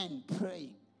pure man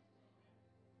praying?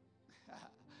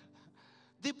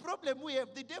 The problem we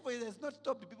have, the devil has not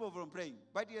stopped the people from praying,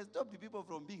 but he has stopped the people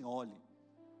from being holy.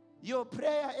 Your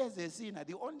prayer as a sinner,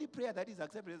 the only prayer that is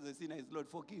accepted as a sinner is, Lord,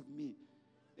 forgive me,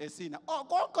 a sinner.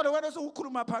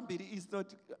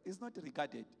 It's not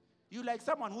regarded. You like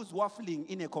someone who's waffling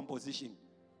in a composition.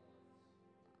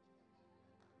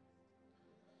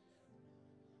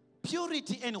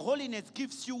 Purity and holiness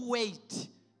gives you weight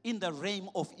in the realm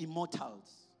of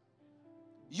immortals.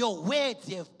 Your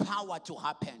words have power to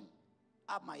happen.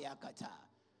 Amayakata.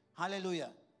 Hallelujah.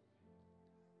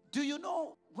 Do you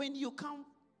know when you come,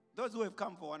 those who have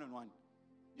come for one-on-one,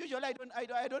 usually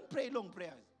I don't pray long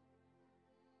prayers.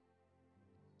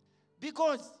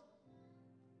 Because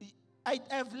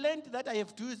I've learned that I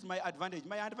have to use my advantage.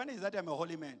 My advantage is that I'm a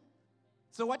holy man.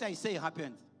 So what I say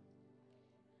happens.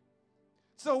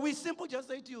 So we simply just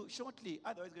say to you shortly,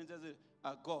 otherwise going to say,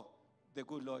 go, the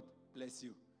good Lord bless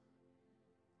you.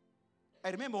 I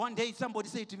remember one day somebody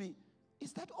said to me,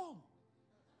 is that all?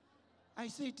 I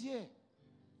said, yeah.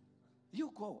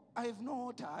 You go. I have no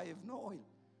water, I have no oil.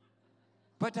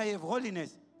 But I have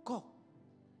holiness. Go.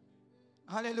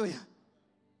 Hallelujah.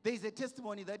 There is a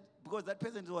testimony that because that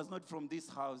person was not from this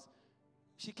house,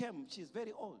 she came, she's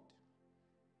very old.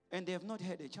 And they have not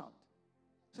had a child.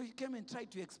 So she came and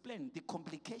tried to explain the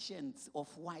complications of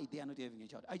why they are not having a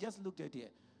child. I just looked at her.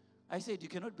 I said, you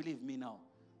cannot believe me now,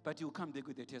 but you come there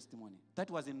with a testimony. That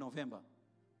was in November.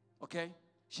 Okay?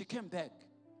 She came back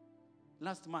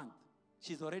last month.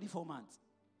 She's already 4 months.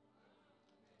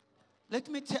 Let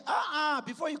me tell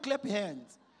before you clap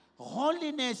hands,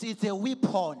 holiness is a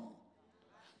weapon.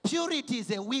 Purity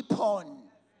is a weapon.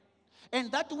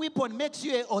 And that weapon makes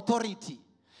you an authority.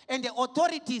 And the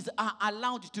authorities are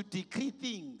allowed to decree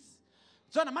things.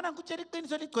 So never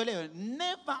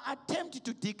attempt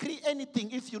to decree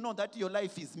anything if you know that your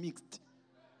life is mixed.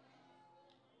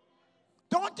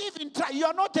 Don't even try. You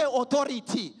are not an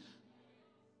authority.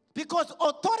 Because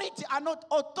authority are not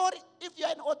authority. If you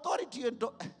are an authority,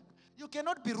 you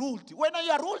cannot be ruled. When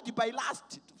you are ruled by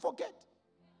lust, forget.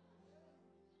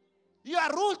 You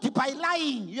are ruled by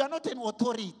lying. You are not an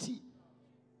authority.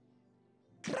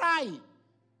 Cry.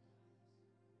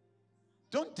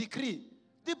 Don't decree.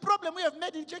 The problem we have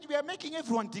made in church, we are making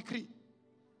everyone decree.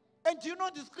 And you know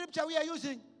the scripture we are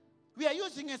using? We are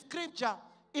using a scripture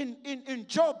in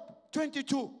Job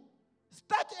 22.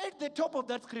 Start at the top of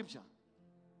that scripture.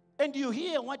 And you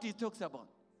hear what he talks about.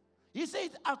 He says,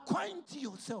 acquaint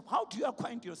yourself. How do you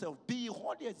acquaint yourself? Be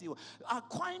holy as you are.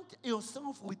 Acquaint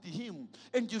yourself with him,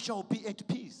 and you shall be at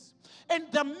peace. And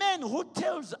the man who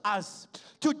tells us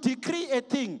to decree a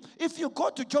thing, if you go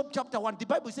to Job chapter 1, the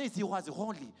Bible says he was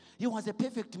holy. He was a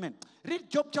perfect man. Read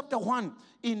Job chapter 1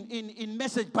 in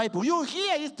Message Bible. You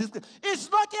hear his description.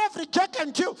 It's not every Jack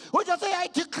and Jew who just say, I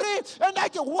decree, and I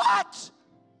do what?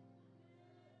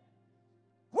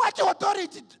 What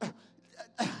authority?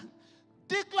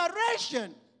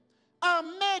 Declaration are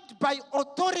made by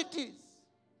authorities,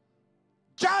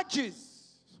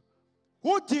 judges,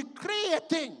 who decree a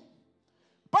thing.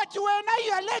 But when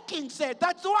you are lacking, said,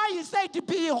 that's why he said,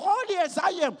 be holy as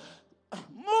I am.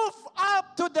 Move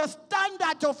up to the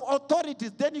standard of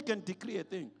authorities, then you can decree a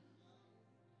thing.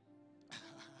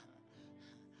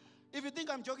 If you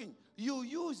think I'm joking, you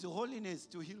use holiness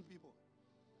to heal people.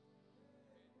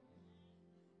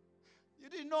 You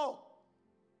didn't know.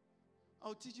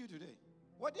 I'll teach you today.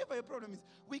 Whatever your problem is,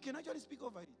 we can actually speak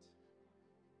over it.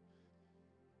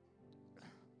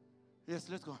 Yes,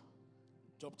 let's go.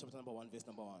 Job chapter number 1, verse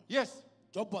number 1. Yes.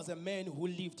 Job was a man who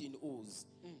lived in Uz.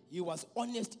 He was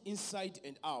honest inside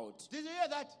and out. Did you hear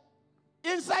that?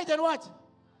 Inside and what?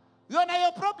 When you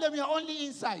have a problem, you're only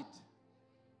inside.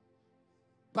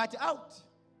 But out.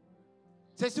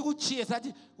 Says you cheers that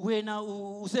when I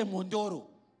say Mondoro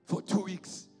for 2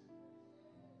 weeks.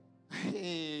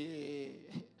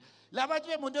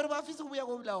 Labathi Mondoro bafisa ukuya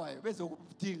koBulawayo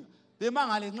bezokudinga.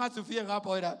 Bemangale nxa sifike ngapha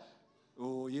wena.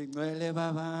 Oh, yengcwele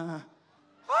baba.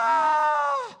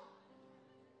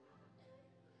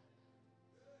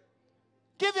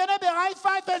 Give your neighbor a high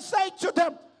five and say to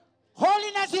them,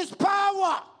 holiness is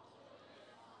power.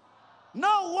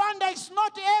 No wonder it's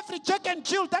not every Jack and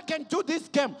Jill that can do this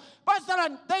game. Pastor,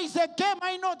 there is a game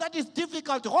I know that is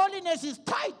difficult. Holiness is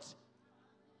tight.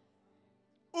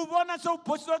 Ubona so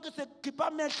phoswa ke khipha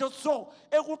amehlo so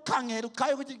ekukhangela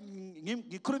ukhaya ukuthi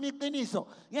ngikhuluma iqiniso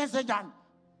ngenze njani.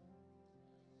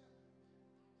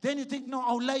 Then you think, no,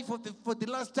 I'll lie for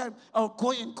the last time. I'll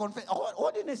go and confess.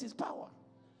 Holiness is power.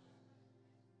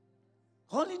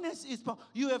 Holiness is power.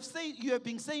 You have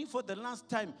been saying for the last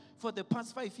time, for the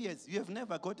past 5 years, you have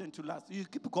never gotten to last. You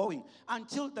keep going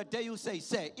until the day you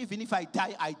say, even if I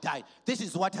die, I die. This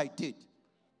is what I did.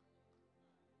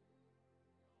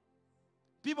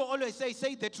 People always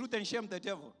say the truth and shame the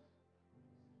devil.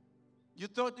 You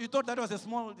thought that was a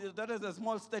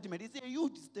small statement. It's a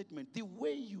huge statement. The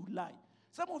way you lie.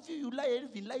 Some of you lie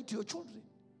and even lie to your children.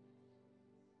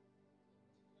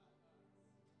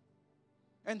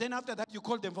 And then after that, you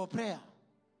call them for prayer.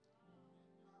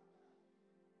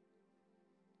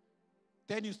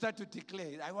 Then you start to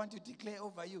declare. I want to declare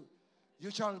over you.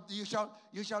 You shall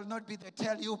not be the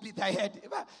tail, you be the head.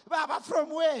 But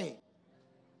from where?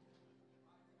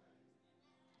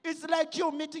 It's like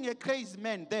you meeting a crazy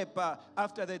man there, but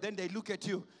after that, then they look at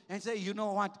you and say, you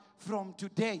know what? From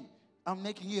today, I'm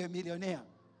making you a millionaire.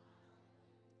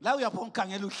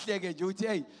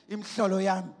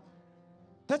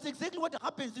 That's exactly what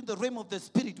happens in the realm of the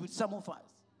spirit with some of us.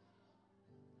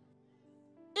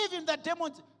 Even the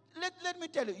demons, let me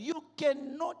tell you, you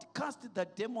cannot cast the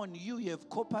demon you have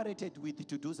cooperated with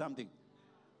to do something.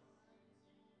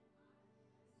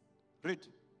 Read.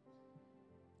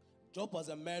 Job was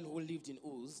a man who lived in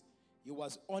Uz. He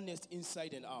was honest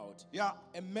inside and out. Yeah.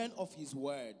 A man of his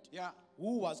word. Yeah.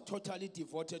 Who was totally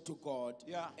devoted to God.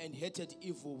 Yeah. And hated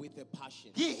evil with a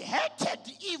passion. He hated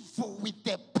evil with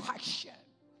a passion.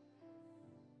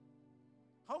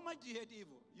 How much do you hate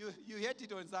evil? You hate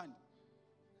it on Sunday.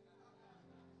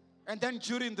 And then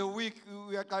during the week,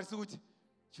 we are Karsut.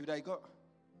 Should I go?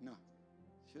 No.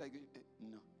 Should I go?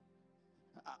 No.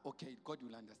 Okay, God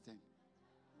will understand.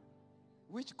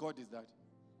 Which God is that?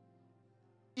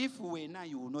 If we now,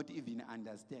 you will not even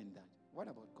understand that. What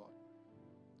about God?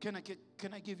 Can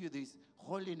I give you this?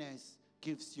 Holiness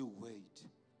gives you weight.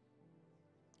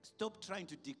 Stop trying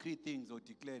to decree things or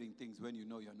declaring things when you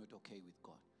know you're not okay with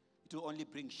God. It will only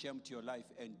bring shame to your life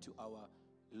and to our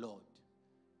Lord.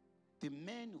 The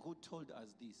man who told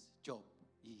us this, Job,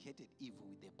 he hated evil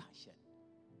with a passion.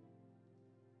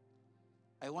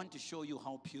 I want to show you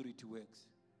how purity works.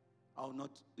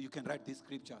 You can write this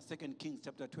scripture, 2 Kings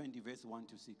chapter 20, verse 1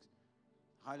 to 6.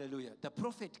 Hallelujah. The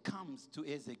prophet comes to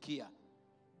Hezekiah.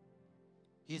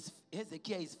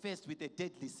 Hezekiah is faced with a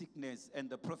deadly sickness, and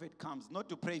the prophet comes not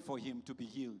to pray for him to be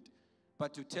healed,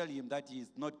 but to tell him that he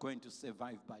is not going to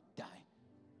survive but die.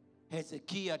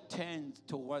 Hezekiah turns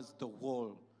towards the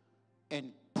wall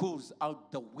and pulls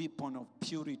out the weapon of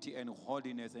purity and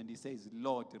holiness, and he says,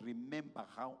 Lord, remember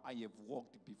how I have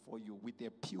walked before you with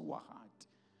a pure heart,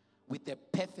 with a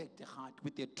perfect heart,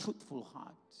 with a truthful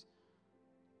heart.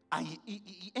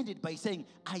 He ended by saying,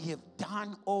 I have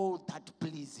done all that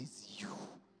pleases you.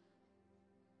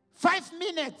 5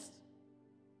 minutes,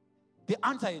 the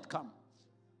answer had come.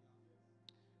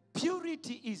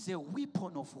 Purity is a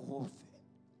weapon of warfare.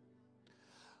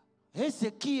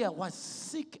 Hezekiah was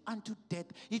sick unto death.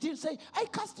 He didn't say, I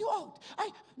cast you out.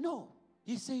 No.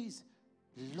 He says,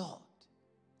 Lord,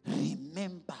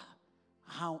 remember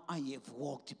how I have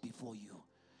walked before you.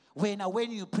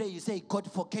 When you pray, you say, God,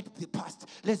 forget the past.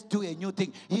 Let's do a new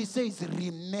thing. He says,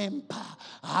 remember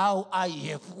how I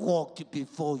have walked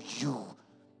before you.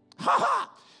 Ha ha!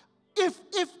 If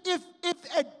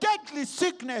a deadly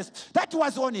sickness that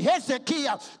was on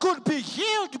Hezekiah could be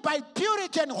healed by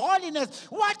purity and holiness,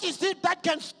 what is it that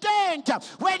can stand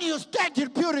when you stand in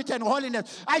purity and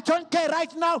holiness? I don't care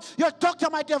right now. Your doctor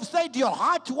might have said your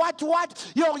heart, your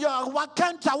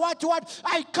cancer, what.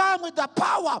 I come with the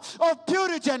power of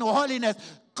purity and holiness.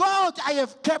 God, I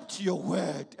have kept your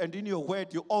word. And in your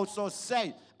word, you also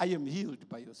say, I am healed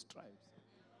by your stripes.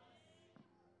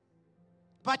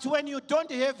 But when you don't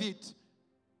have it,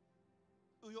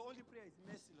 your only prayer is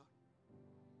mercy, Lord.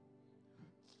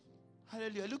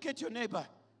 Hallelujah. Look at your neighbor.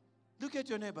 Look at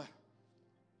your neighbor.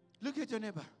 Look at your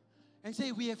neighbor. And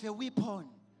say, we have a weapon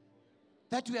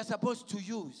that we are supposed to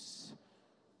use.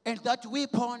 And that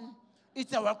weapon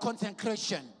is our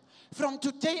consecration. From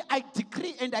today, I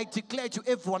decree and I declare to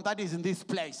everyone that is in this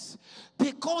place,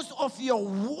 because of your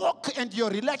walk and your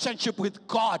relationship with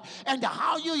God and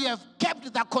how you have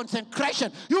kept the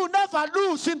consecration, you never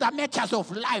lose in the matters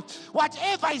of life.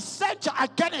 Whatever is sent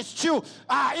against you,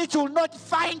 it will not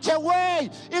find a way.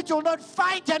 It will not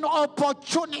find an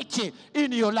opportunity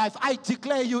in your life. I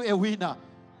declare you a winner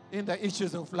in the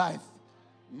issues of life.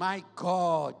 My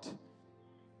God.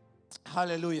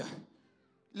 Hallelujah.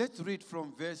 Let's read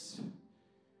from verse,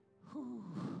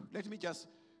 let me just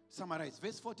summarize.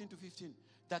 Verse 14 to 15.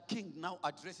 The king now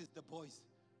addresses the boys.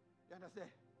 You understand?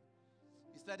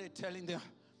 He started telling them,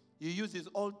 he uses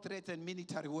all threats and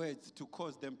military words to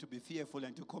cause them to be fearful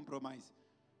and to compromise.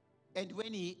 And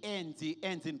when he ends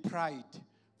in pride.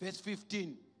 Verse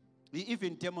 15, he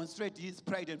even demonstrates his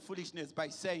pride and foolishness by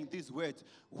saying these words,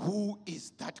 who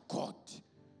is that God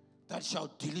that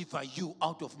shall deliver you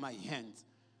out of my hands?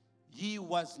 He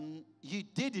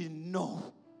didn't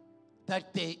know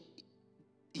that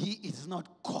he is not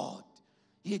God.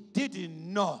 He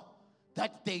didn't know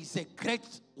that there is a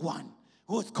great one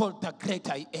who's called the great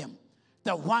I am,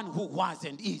 the one who was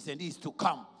and is to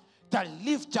come, the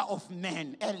lifter of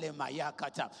men,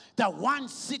 the one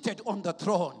seated on the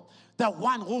throne, the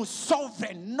one who's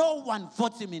sovereign. No one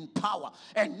votes him in power,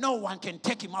 and no one can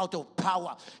take him out of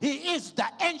power. He is the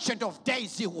ancient of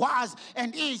days. He was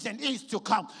and is to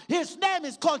come. His name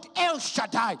is called El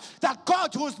Shaddai, the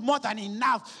God who's more than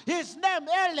enough. His name,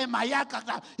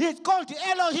 he's called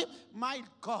Elohim, my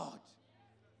God.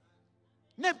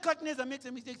 Nebuchadnezzar makes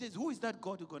a mistake, says, who is that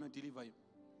God who's going to deliver you?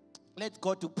 Let's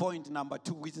go to point number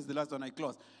 2, which is the last one I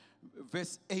close.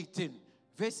 Verse 18.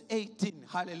 Verse 18,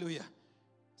 hallelujah.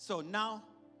 So now,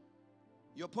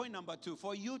 your point number 2,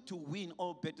 for you to win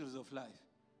all battles of life,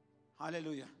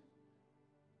 hallelujah,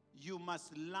 you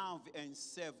must love and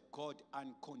serve God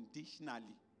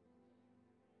unconditionally.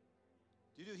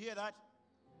 Did you hear that?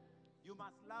 You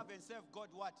must love and serve God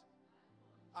what?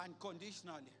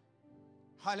 Unconditionally.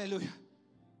 Hallelujah.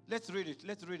 Let's read it.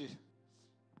 Let's read it.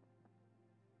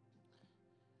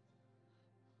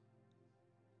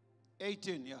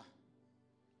 Yeah.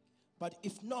 But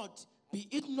if not, be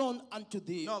it known unto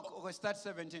thee. No, start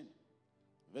 17.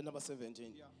 Verse number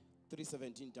 17. Yeah.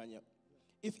 3:17, Tanya.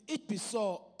 If it be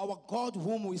so, our God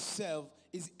whom we serve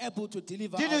is able to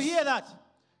deliver us. Did you hear that?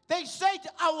 They said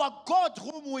our God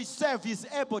whom we serve is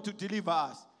able to deliver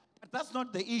us. But that's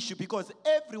not the issue, because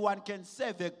everyone can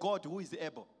serve a God who is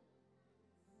able.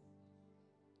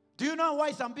 Do you know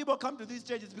why some people come to these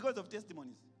churches? Because of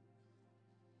testimonies.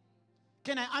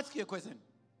 Can I ask you a question?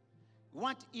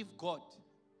 What if God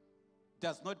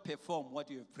does not perform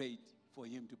what you have prayed for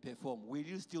him to perform? Will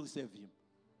you still serve him?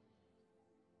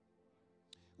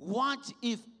 What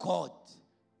if God...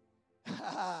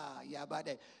 yeah, but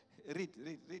read to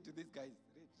these guys.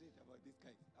 Read about these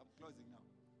guys. I'm closing now.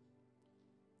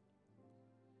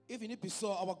 Even it be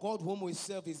so, our God whom we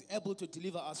serve is able to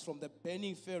deliver us from the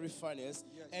burning fiery furnace,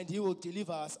 yes, and he will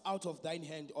deliver us out of thine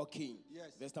hand, O king.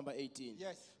 Yes. Verse number 18.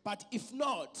 Yes. But if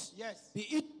not, yes, be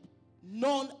it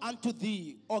known unto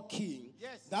thee, O king,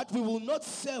 Yes. that we will not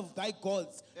serve thy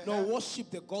gods, nor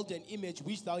worship the golden image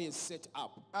which thou hast set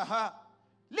up.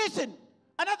 Listen,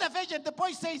 another version, the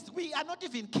boy says, we are not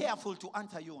even careful to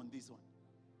answer you on this one.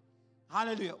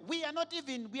 Hallelujah. We are not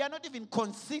even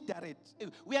considerate.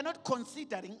 We are not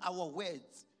considering our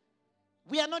words.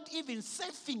 We are not even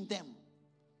saving them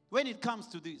when it comes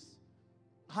to this.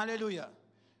 Hallelujah.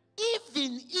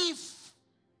 Even if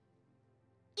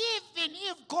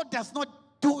God does not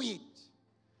do it,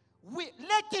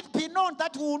 let it be known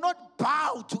that we will not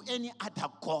bow to any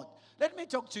other God. Let me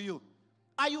talk to you.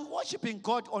 Are you worshiping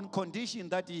God on condition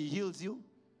that he heals you?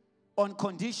 On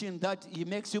condition that he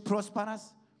makes you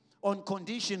prosperous? On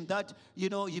condition that,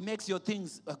 he makes your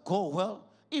things go well?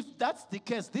 If that's the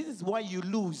case, this is why you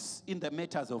lose in the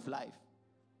matters of life.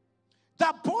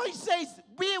 The boy says,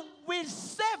 we will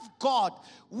serve God.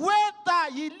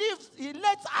 Whether he lives, he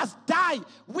lets us die,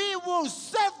 we will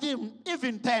serve him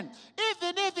even then.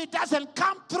 Even if it doesn't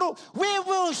come through, we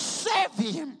will serve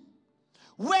him.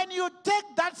 When you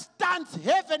take that stance,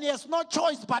 heaven has no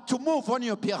choice but to move on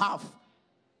your behalf.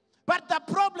 But the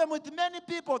problem with many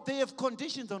people, they have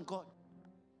conditions on God.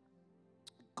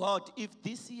 God, if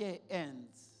this year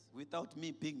ends without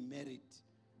me being married,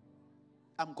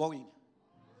 I'm going.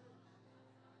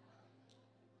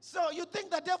 So you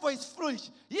think the devil is foolish.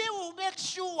 He will make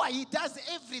sure he does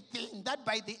everything that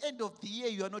by the end of the year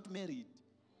you are not married.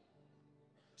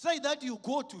 Say that you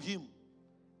go to him.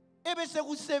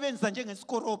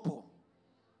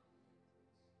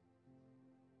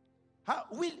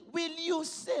 Will you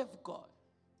save God?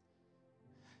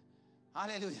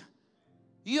 Hallelujah.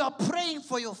 You are praying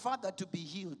for your father to be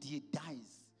healed. He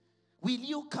dies. Will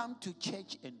you come to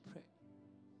church and pray?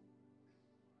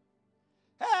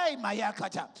 Hey,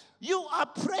 Mayakata, you are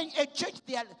praying at church,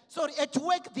 at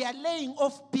work they are laying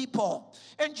off people.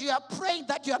 And you are praying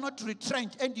that you are not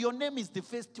retrenched and your name is the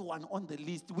first one on the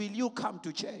list. Will you come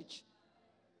to church?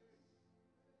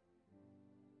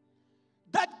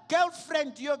 That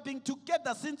girlfriend you have been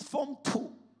together since Form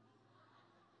 2.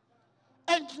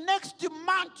 And next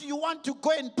month you want to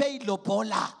go and pay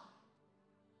lobola.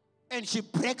 And she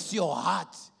breaks your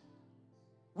heart.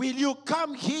 Will you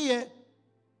come here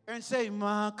and say,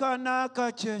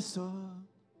 Makanaka Cheso?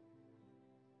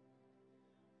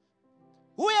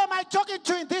 Who am I talking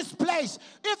to in this place?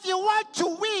 If you want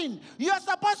to win, you're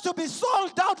supposed to be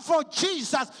sold out for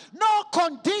Jesus. No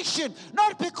condition.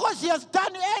 Not because he has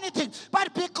done anything,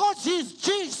 but because he's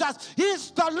Jesus.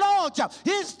 He's the Lord.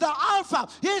 He's the Alpha.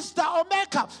 He's the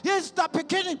Omega. He's the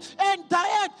beginning and the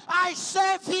end. I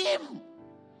serve him.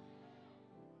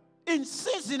 In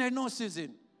season and no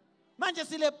season. Manje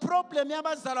sile problem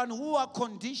yabazalwane who are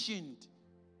conditioned.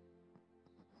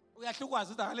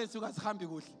 Uyahlukaza uzakalesi ukasihambi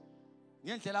kuhle.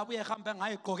 Ngendlela abuye ehamba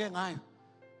ngayo egqoke ngayo.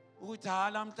 Ukuthi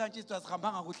namhlanje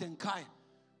sizihambanga kuhle ngikhaya.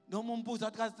 Noma umbuzo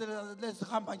athi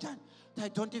lesihamba njani. I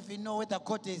don't even know whether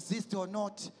God exists or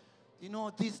not.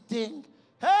 This thing.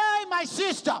 Hey, my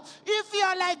sister, if you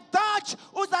are like that,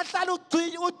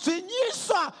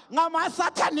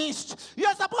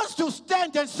 you're supposed to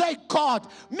stand and say, God,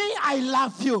 me, I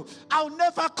love you. I'll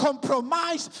never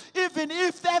compromise. Even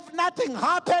if nothing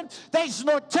happened, there's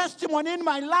no testimony in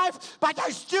my life, but I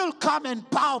still come and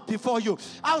bow before you.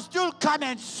 I'll still come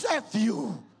and serve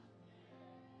you.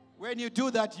 When you do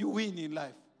that, you win in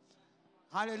life.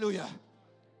 Hallelujah.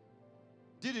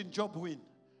 Didn't Job win?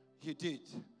 He did.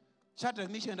 Shadrach,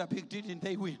 Meshach, and Abednego, didn't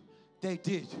they win? They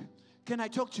did. Can I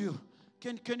talk to you?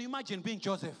 Can you imagine being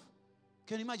Joseph?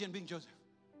 Can you imagine being Joseph?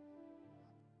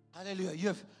 Hallelujah. You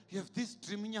have this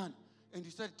dreaming and you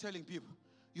start telling people,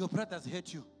 your brothers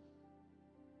hate you.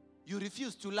 You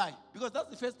refuse to lie. Because that's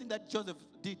the first thing that Joseph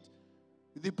did.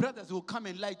 The brothers will come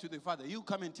and lie to the father. You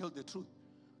come and tell the truth.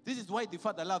 This is why the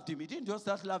father loved him. He didn't just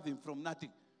start loving him from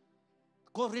nothing.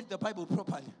 Go read the Bible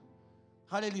properly.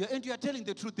 Hallelujah. And you are telling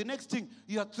the truth. The next thing,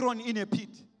 you are thrown in a pit.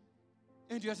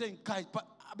 And you are saying, guys,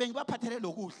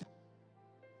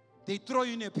 they throw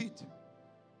you in a pit.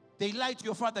 They lie to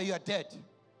your father, you are dead.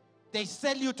 They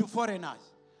sell you to foreigners.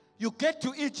 You get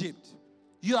to Egypt.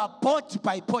 You are bought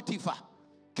by Potiphar.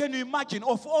 Can you imagine,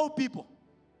 of all people,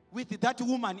 with that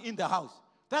woman in the house?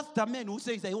 That's the man who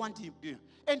says, I want him.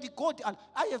 And God,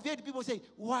 I have heard people say,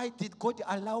 why did God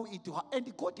allow it to happen?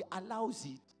 And God allows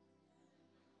it.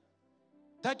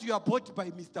 That you are bought by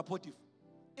Mr. Potiphar.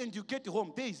 And you get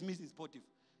home, there is Mrs. Potiphar.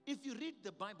 If you read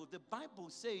the Bible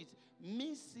says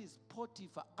Mrs.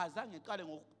 Potiphar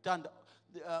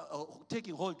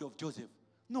taking hold of Joseph.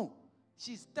 No,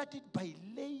 she started by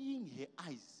laying her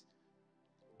eyes.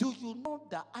 Do you know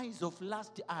the eyes of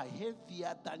lust are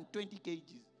heavier than 20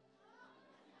 kgs?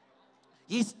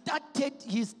 He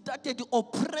started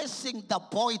oppressing the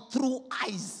boy through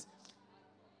eyes.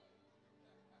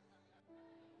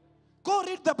 Go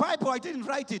read the Bible. I didn't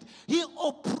write it. He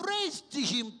oppressed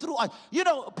him through eyes. You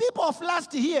know, people of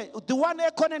last year, the one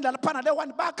the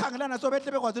one back have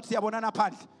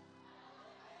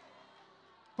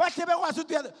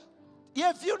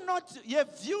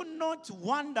you not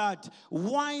wondered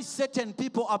why certain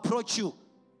people approach you?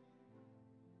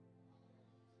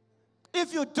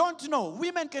 If you don't know,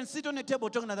 women can sit on a table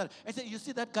talking like that and say, you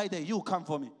see that guy there, you come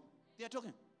for me. They are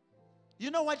talking.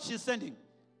 You know what she's sending?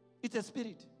 It's a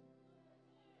spirit.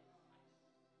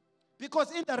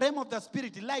 Because in the realm of the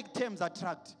spirit, like terms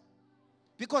attract.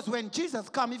 Because when Jesus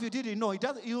comes, if you didn't know,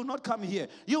 he will not come here.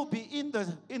 You'll be in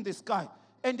the sky.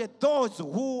 And those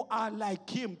who are like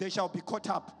him, they shall be caught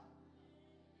up.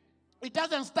 It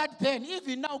doesn't start then.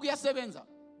 Even now, we are sevens.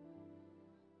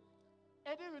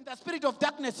 And even the spirit of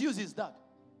darkness uses that.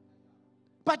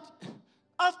 But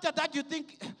after that, you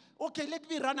think, okay, let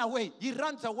me run away. He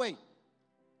runs away.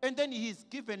 And then he is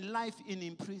given life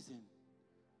in prison.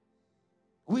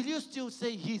 Will you still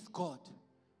say he's God?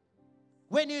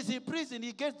 When he's in prison,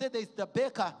 he gets there's the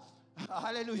baker.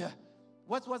 Hallelujah.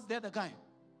 What's the other guy?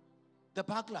 The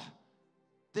burglar.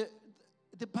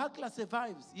 The burglar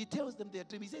survives. He tells them their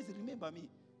dream. He says, remember me.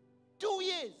 2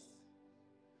 years.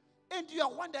 And you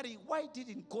are wondering, why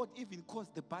didn't God even cause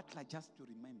the butler just to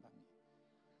remember me?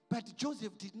 But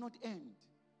Joseph did not end.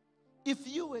 If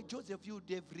you were Joseph, you would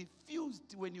have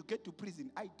refused when you get to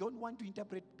prison. I don't want to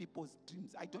interpret people's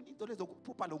dreams. I don't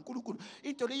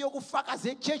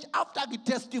church after he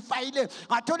testified. Hey,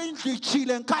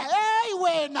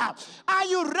 are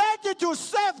you ready to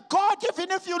serve God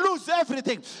even if you lose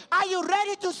everything? Are you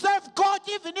ready to serve God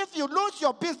even if you lose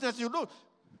your business? You lose.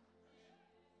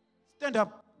 Stand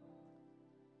up.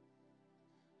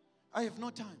 I have no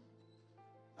time.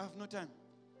 I have no time.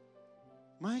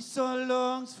 My soul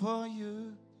longs for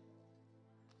you.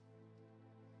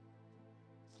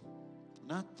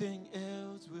 Nothing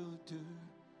else will do.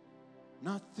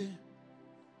 Nothing.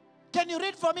 Can you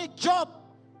read for me Job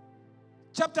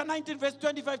chapter 19 verse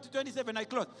 25 to 27? I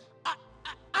close.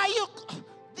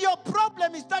 Your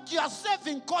problem is that you are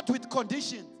serving God with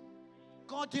conditions.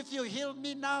 God, if you heal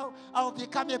me now, I will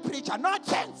become a preacher.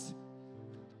 Nonsense.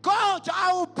 God,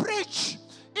 I will preach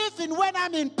even when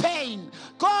I'm in pain.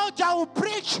 God, I will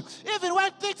preach even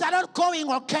when things are not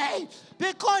going okay.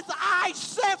 Because I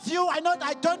serve you.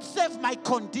 I don't serve my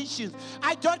conditions.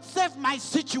 I don't serve my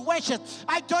situations.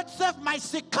 I don't serve my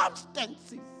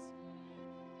circumstances.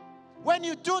 When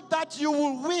you do that, you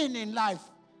will win in life.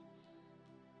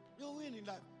 You'll win in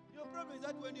life. Your problem is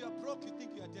that when you are broke, you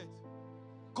think you are dead.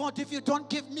 God, if you don't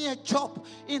give me a job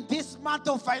in this month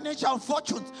of financial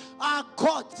fortunes,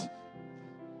 God,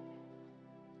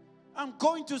 I'm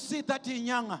going to see that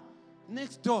Inyanga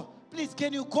next door. Please,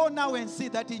 can you go now and see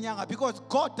that Inyanga? Because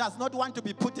God does not want to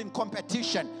be put in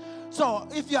competition. So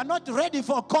if you are not ready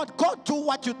for God, go do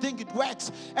what you think it works.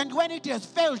 And when it has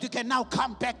failed, you can now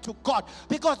come back to God.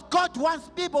 Because God wants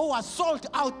people who are sold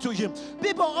out to him.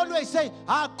 People always say,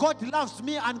 God loves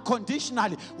me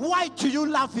unconditionally. Why do you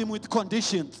love him with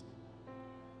conditions?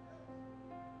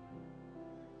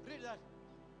 Read that.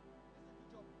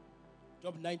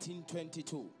 Job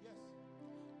 19:22. Yes.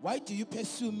 Why do you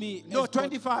pursue me? No,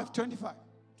 25.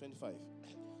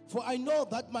 For I know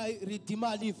that my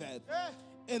Redeemer liveth.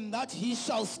 And that he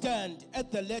shall stand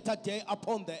at the latter day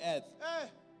upon the earth.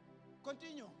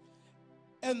 Continue.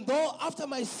 And though after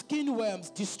my skin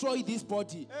worms destroy this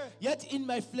body, yet in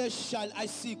my flesh shall I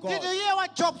see God. Did you hear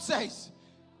what Job says?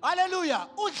 Hallelujah.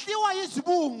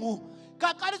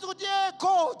 God,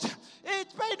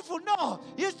 it's painful. No.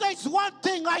 He says, one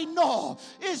thing I know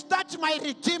is that my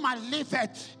Redeemer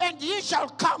liveth, and he shall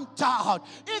come down.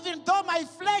 Even though my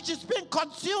flesh is being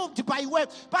consumed by worm,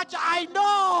 but I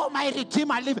know my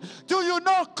Redeemer liveth. Do you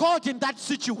know God in that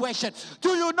situation? Do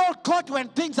you know God when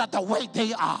things are the way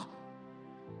they are?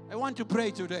 I want to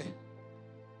pray today.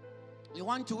 You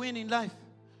want to win in life?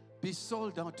 Be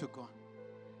sold out to God.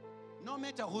 No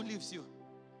matter who leaves you.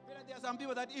 There are some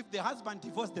people that if the husband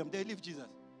divorced them, they leave Jesus.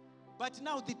 But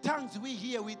now the tongues we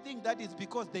hear, we think that is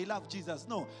because they love Jesus.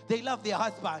 No, they love their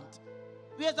husband.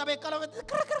 We have and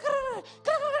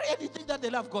you think that they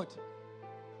love God.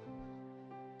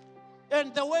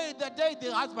 And the day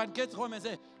the husband gets home and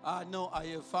says, no, I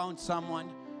have found someone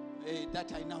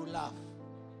that I now love.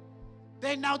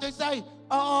 Then now they say,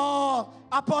 oh,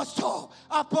 Apostle,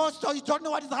 you don't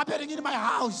know what is happening in my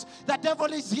house. The devil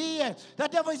is here. The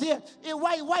devil is here.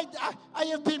 Why? I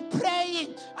have been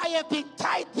praying. I have been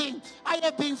tithing. I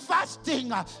have been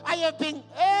fasting. I have been,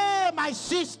 my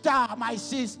sister.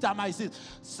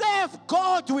 Serve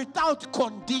God without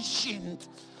conditions.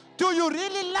 Do you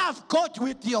really love God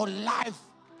with your life?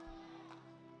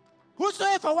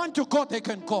 Whosoever want to go, they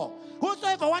can go.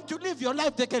 Whosoever want to live your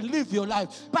life, they can live your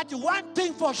life. But one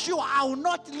thing for sure, I will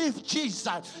not leave Jesus.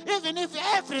 Even if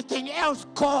everything else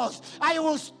goes, I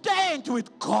will stand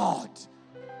with God.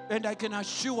 And I can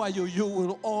assure you, you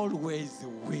will always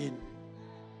win.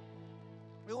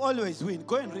 You always win.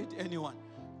 Go and read anyone.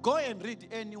 Go and read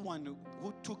anyone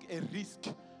who took a risk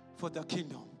for the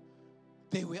kingdom.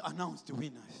 They were announced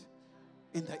winners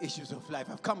in the issues of life.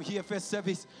 I've come here first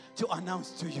service to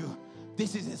announce to you,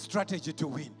 this is a strategy to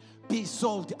win. Be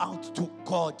sold out to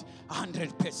God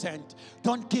 100%.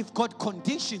 Don't give God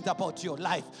conditions about your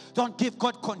life. Don't give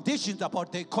God conditions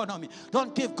about the economy.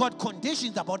 Don't give God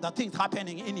conditions about the things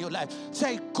happening in your life.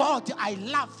 Say, God, I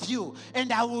love you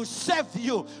and I will serve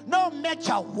you no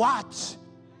matter what.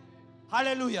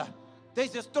 Hallelujah.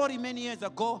 There's a story many years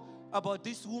ago about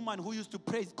this woman who used to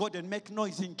praise God and make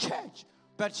noise in church.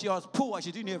 But she was poor.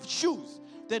 She didn't have shoes.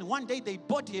 Then one day they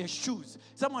bought her shoes.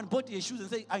 Someone bought her shoes and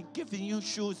said, I'm giving you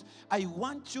shoes. I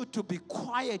want you to be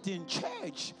quiet in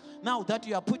church now that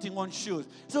you are putting on shoes.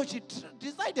 So she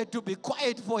decided to be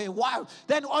quiet for a while.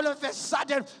 Then all of a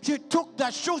sudden, she took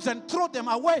the shoes and threw them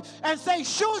away and said,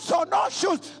 shoes or no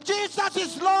shoes, Jesus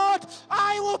is Lord.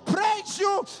 I will praise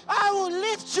you. I will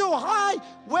lift you high.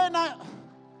 When I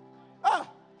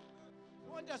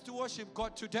want us to worship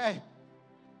God today.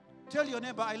 Tell your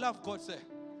neighbor, I love God, say.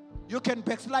 You can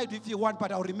backslide if you want,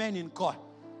 but I'll remain in God.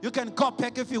 You can go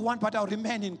back if you want, but I'll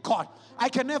remain in God. I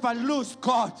can never lose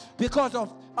God because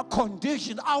of a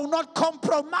condition. I will not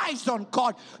compromise on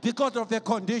God because of a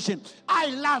condition. I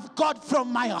love God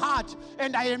from my heart,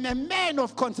 and I am a man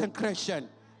of consecration.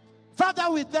 Father,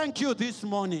 we thank you this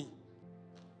morning.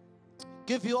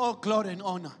 Give you all glory and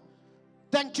honor.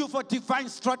 Thank you for divine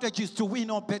strategies to win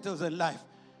all battles in life.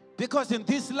 Because in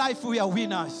this life we are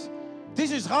winners.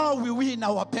 This is how we win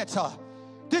our battle.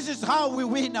 This is how we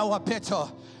win our battle.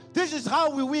 This is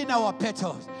how we win our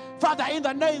battles. Father, in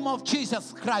the name of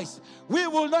Jesus Christ, we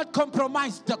will not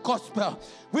compromise the gospel.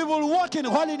 We will walk in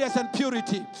holiness and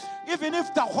purity. Even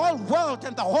if the whole world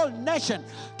and the whole nation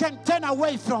can turn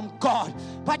away from God,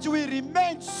 but we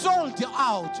remain sold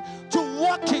out to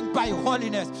walking by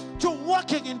holiness, to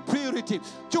walking in purity,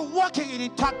 to walking in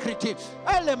integrity.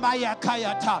 For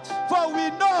we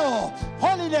know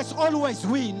holiness always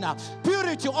wins,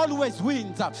 purity always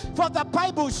wins. For the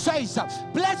Bible says,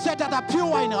 blessed are the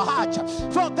pure in heart,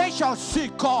 for they shall see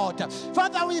God.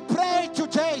 Father, we pray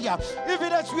today,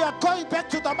 even as we are going back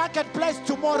to the marketplace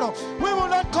tomorrow, we will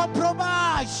not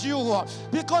compromise you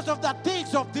because of the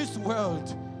things of this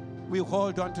world. We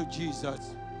hold on to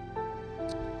Jesus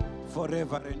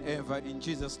forever and ever. In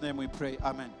Jesus' name we pray.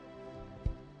 Amen.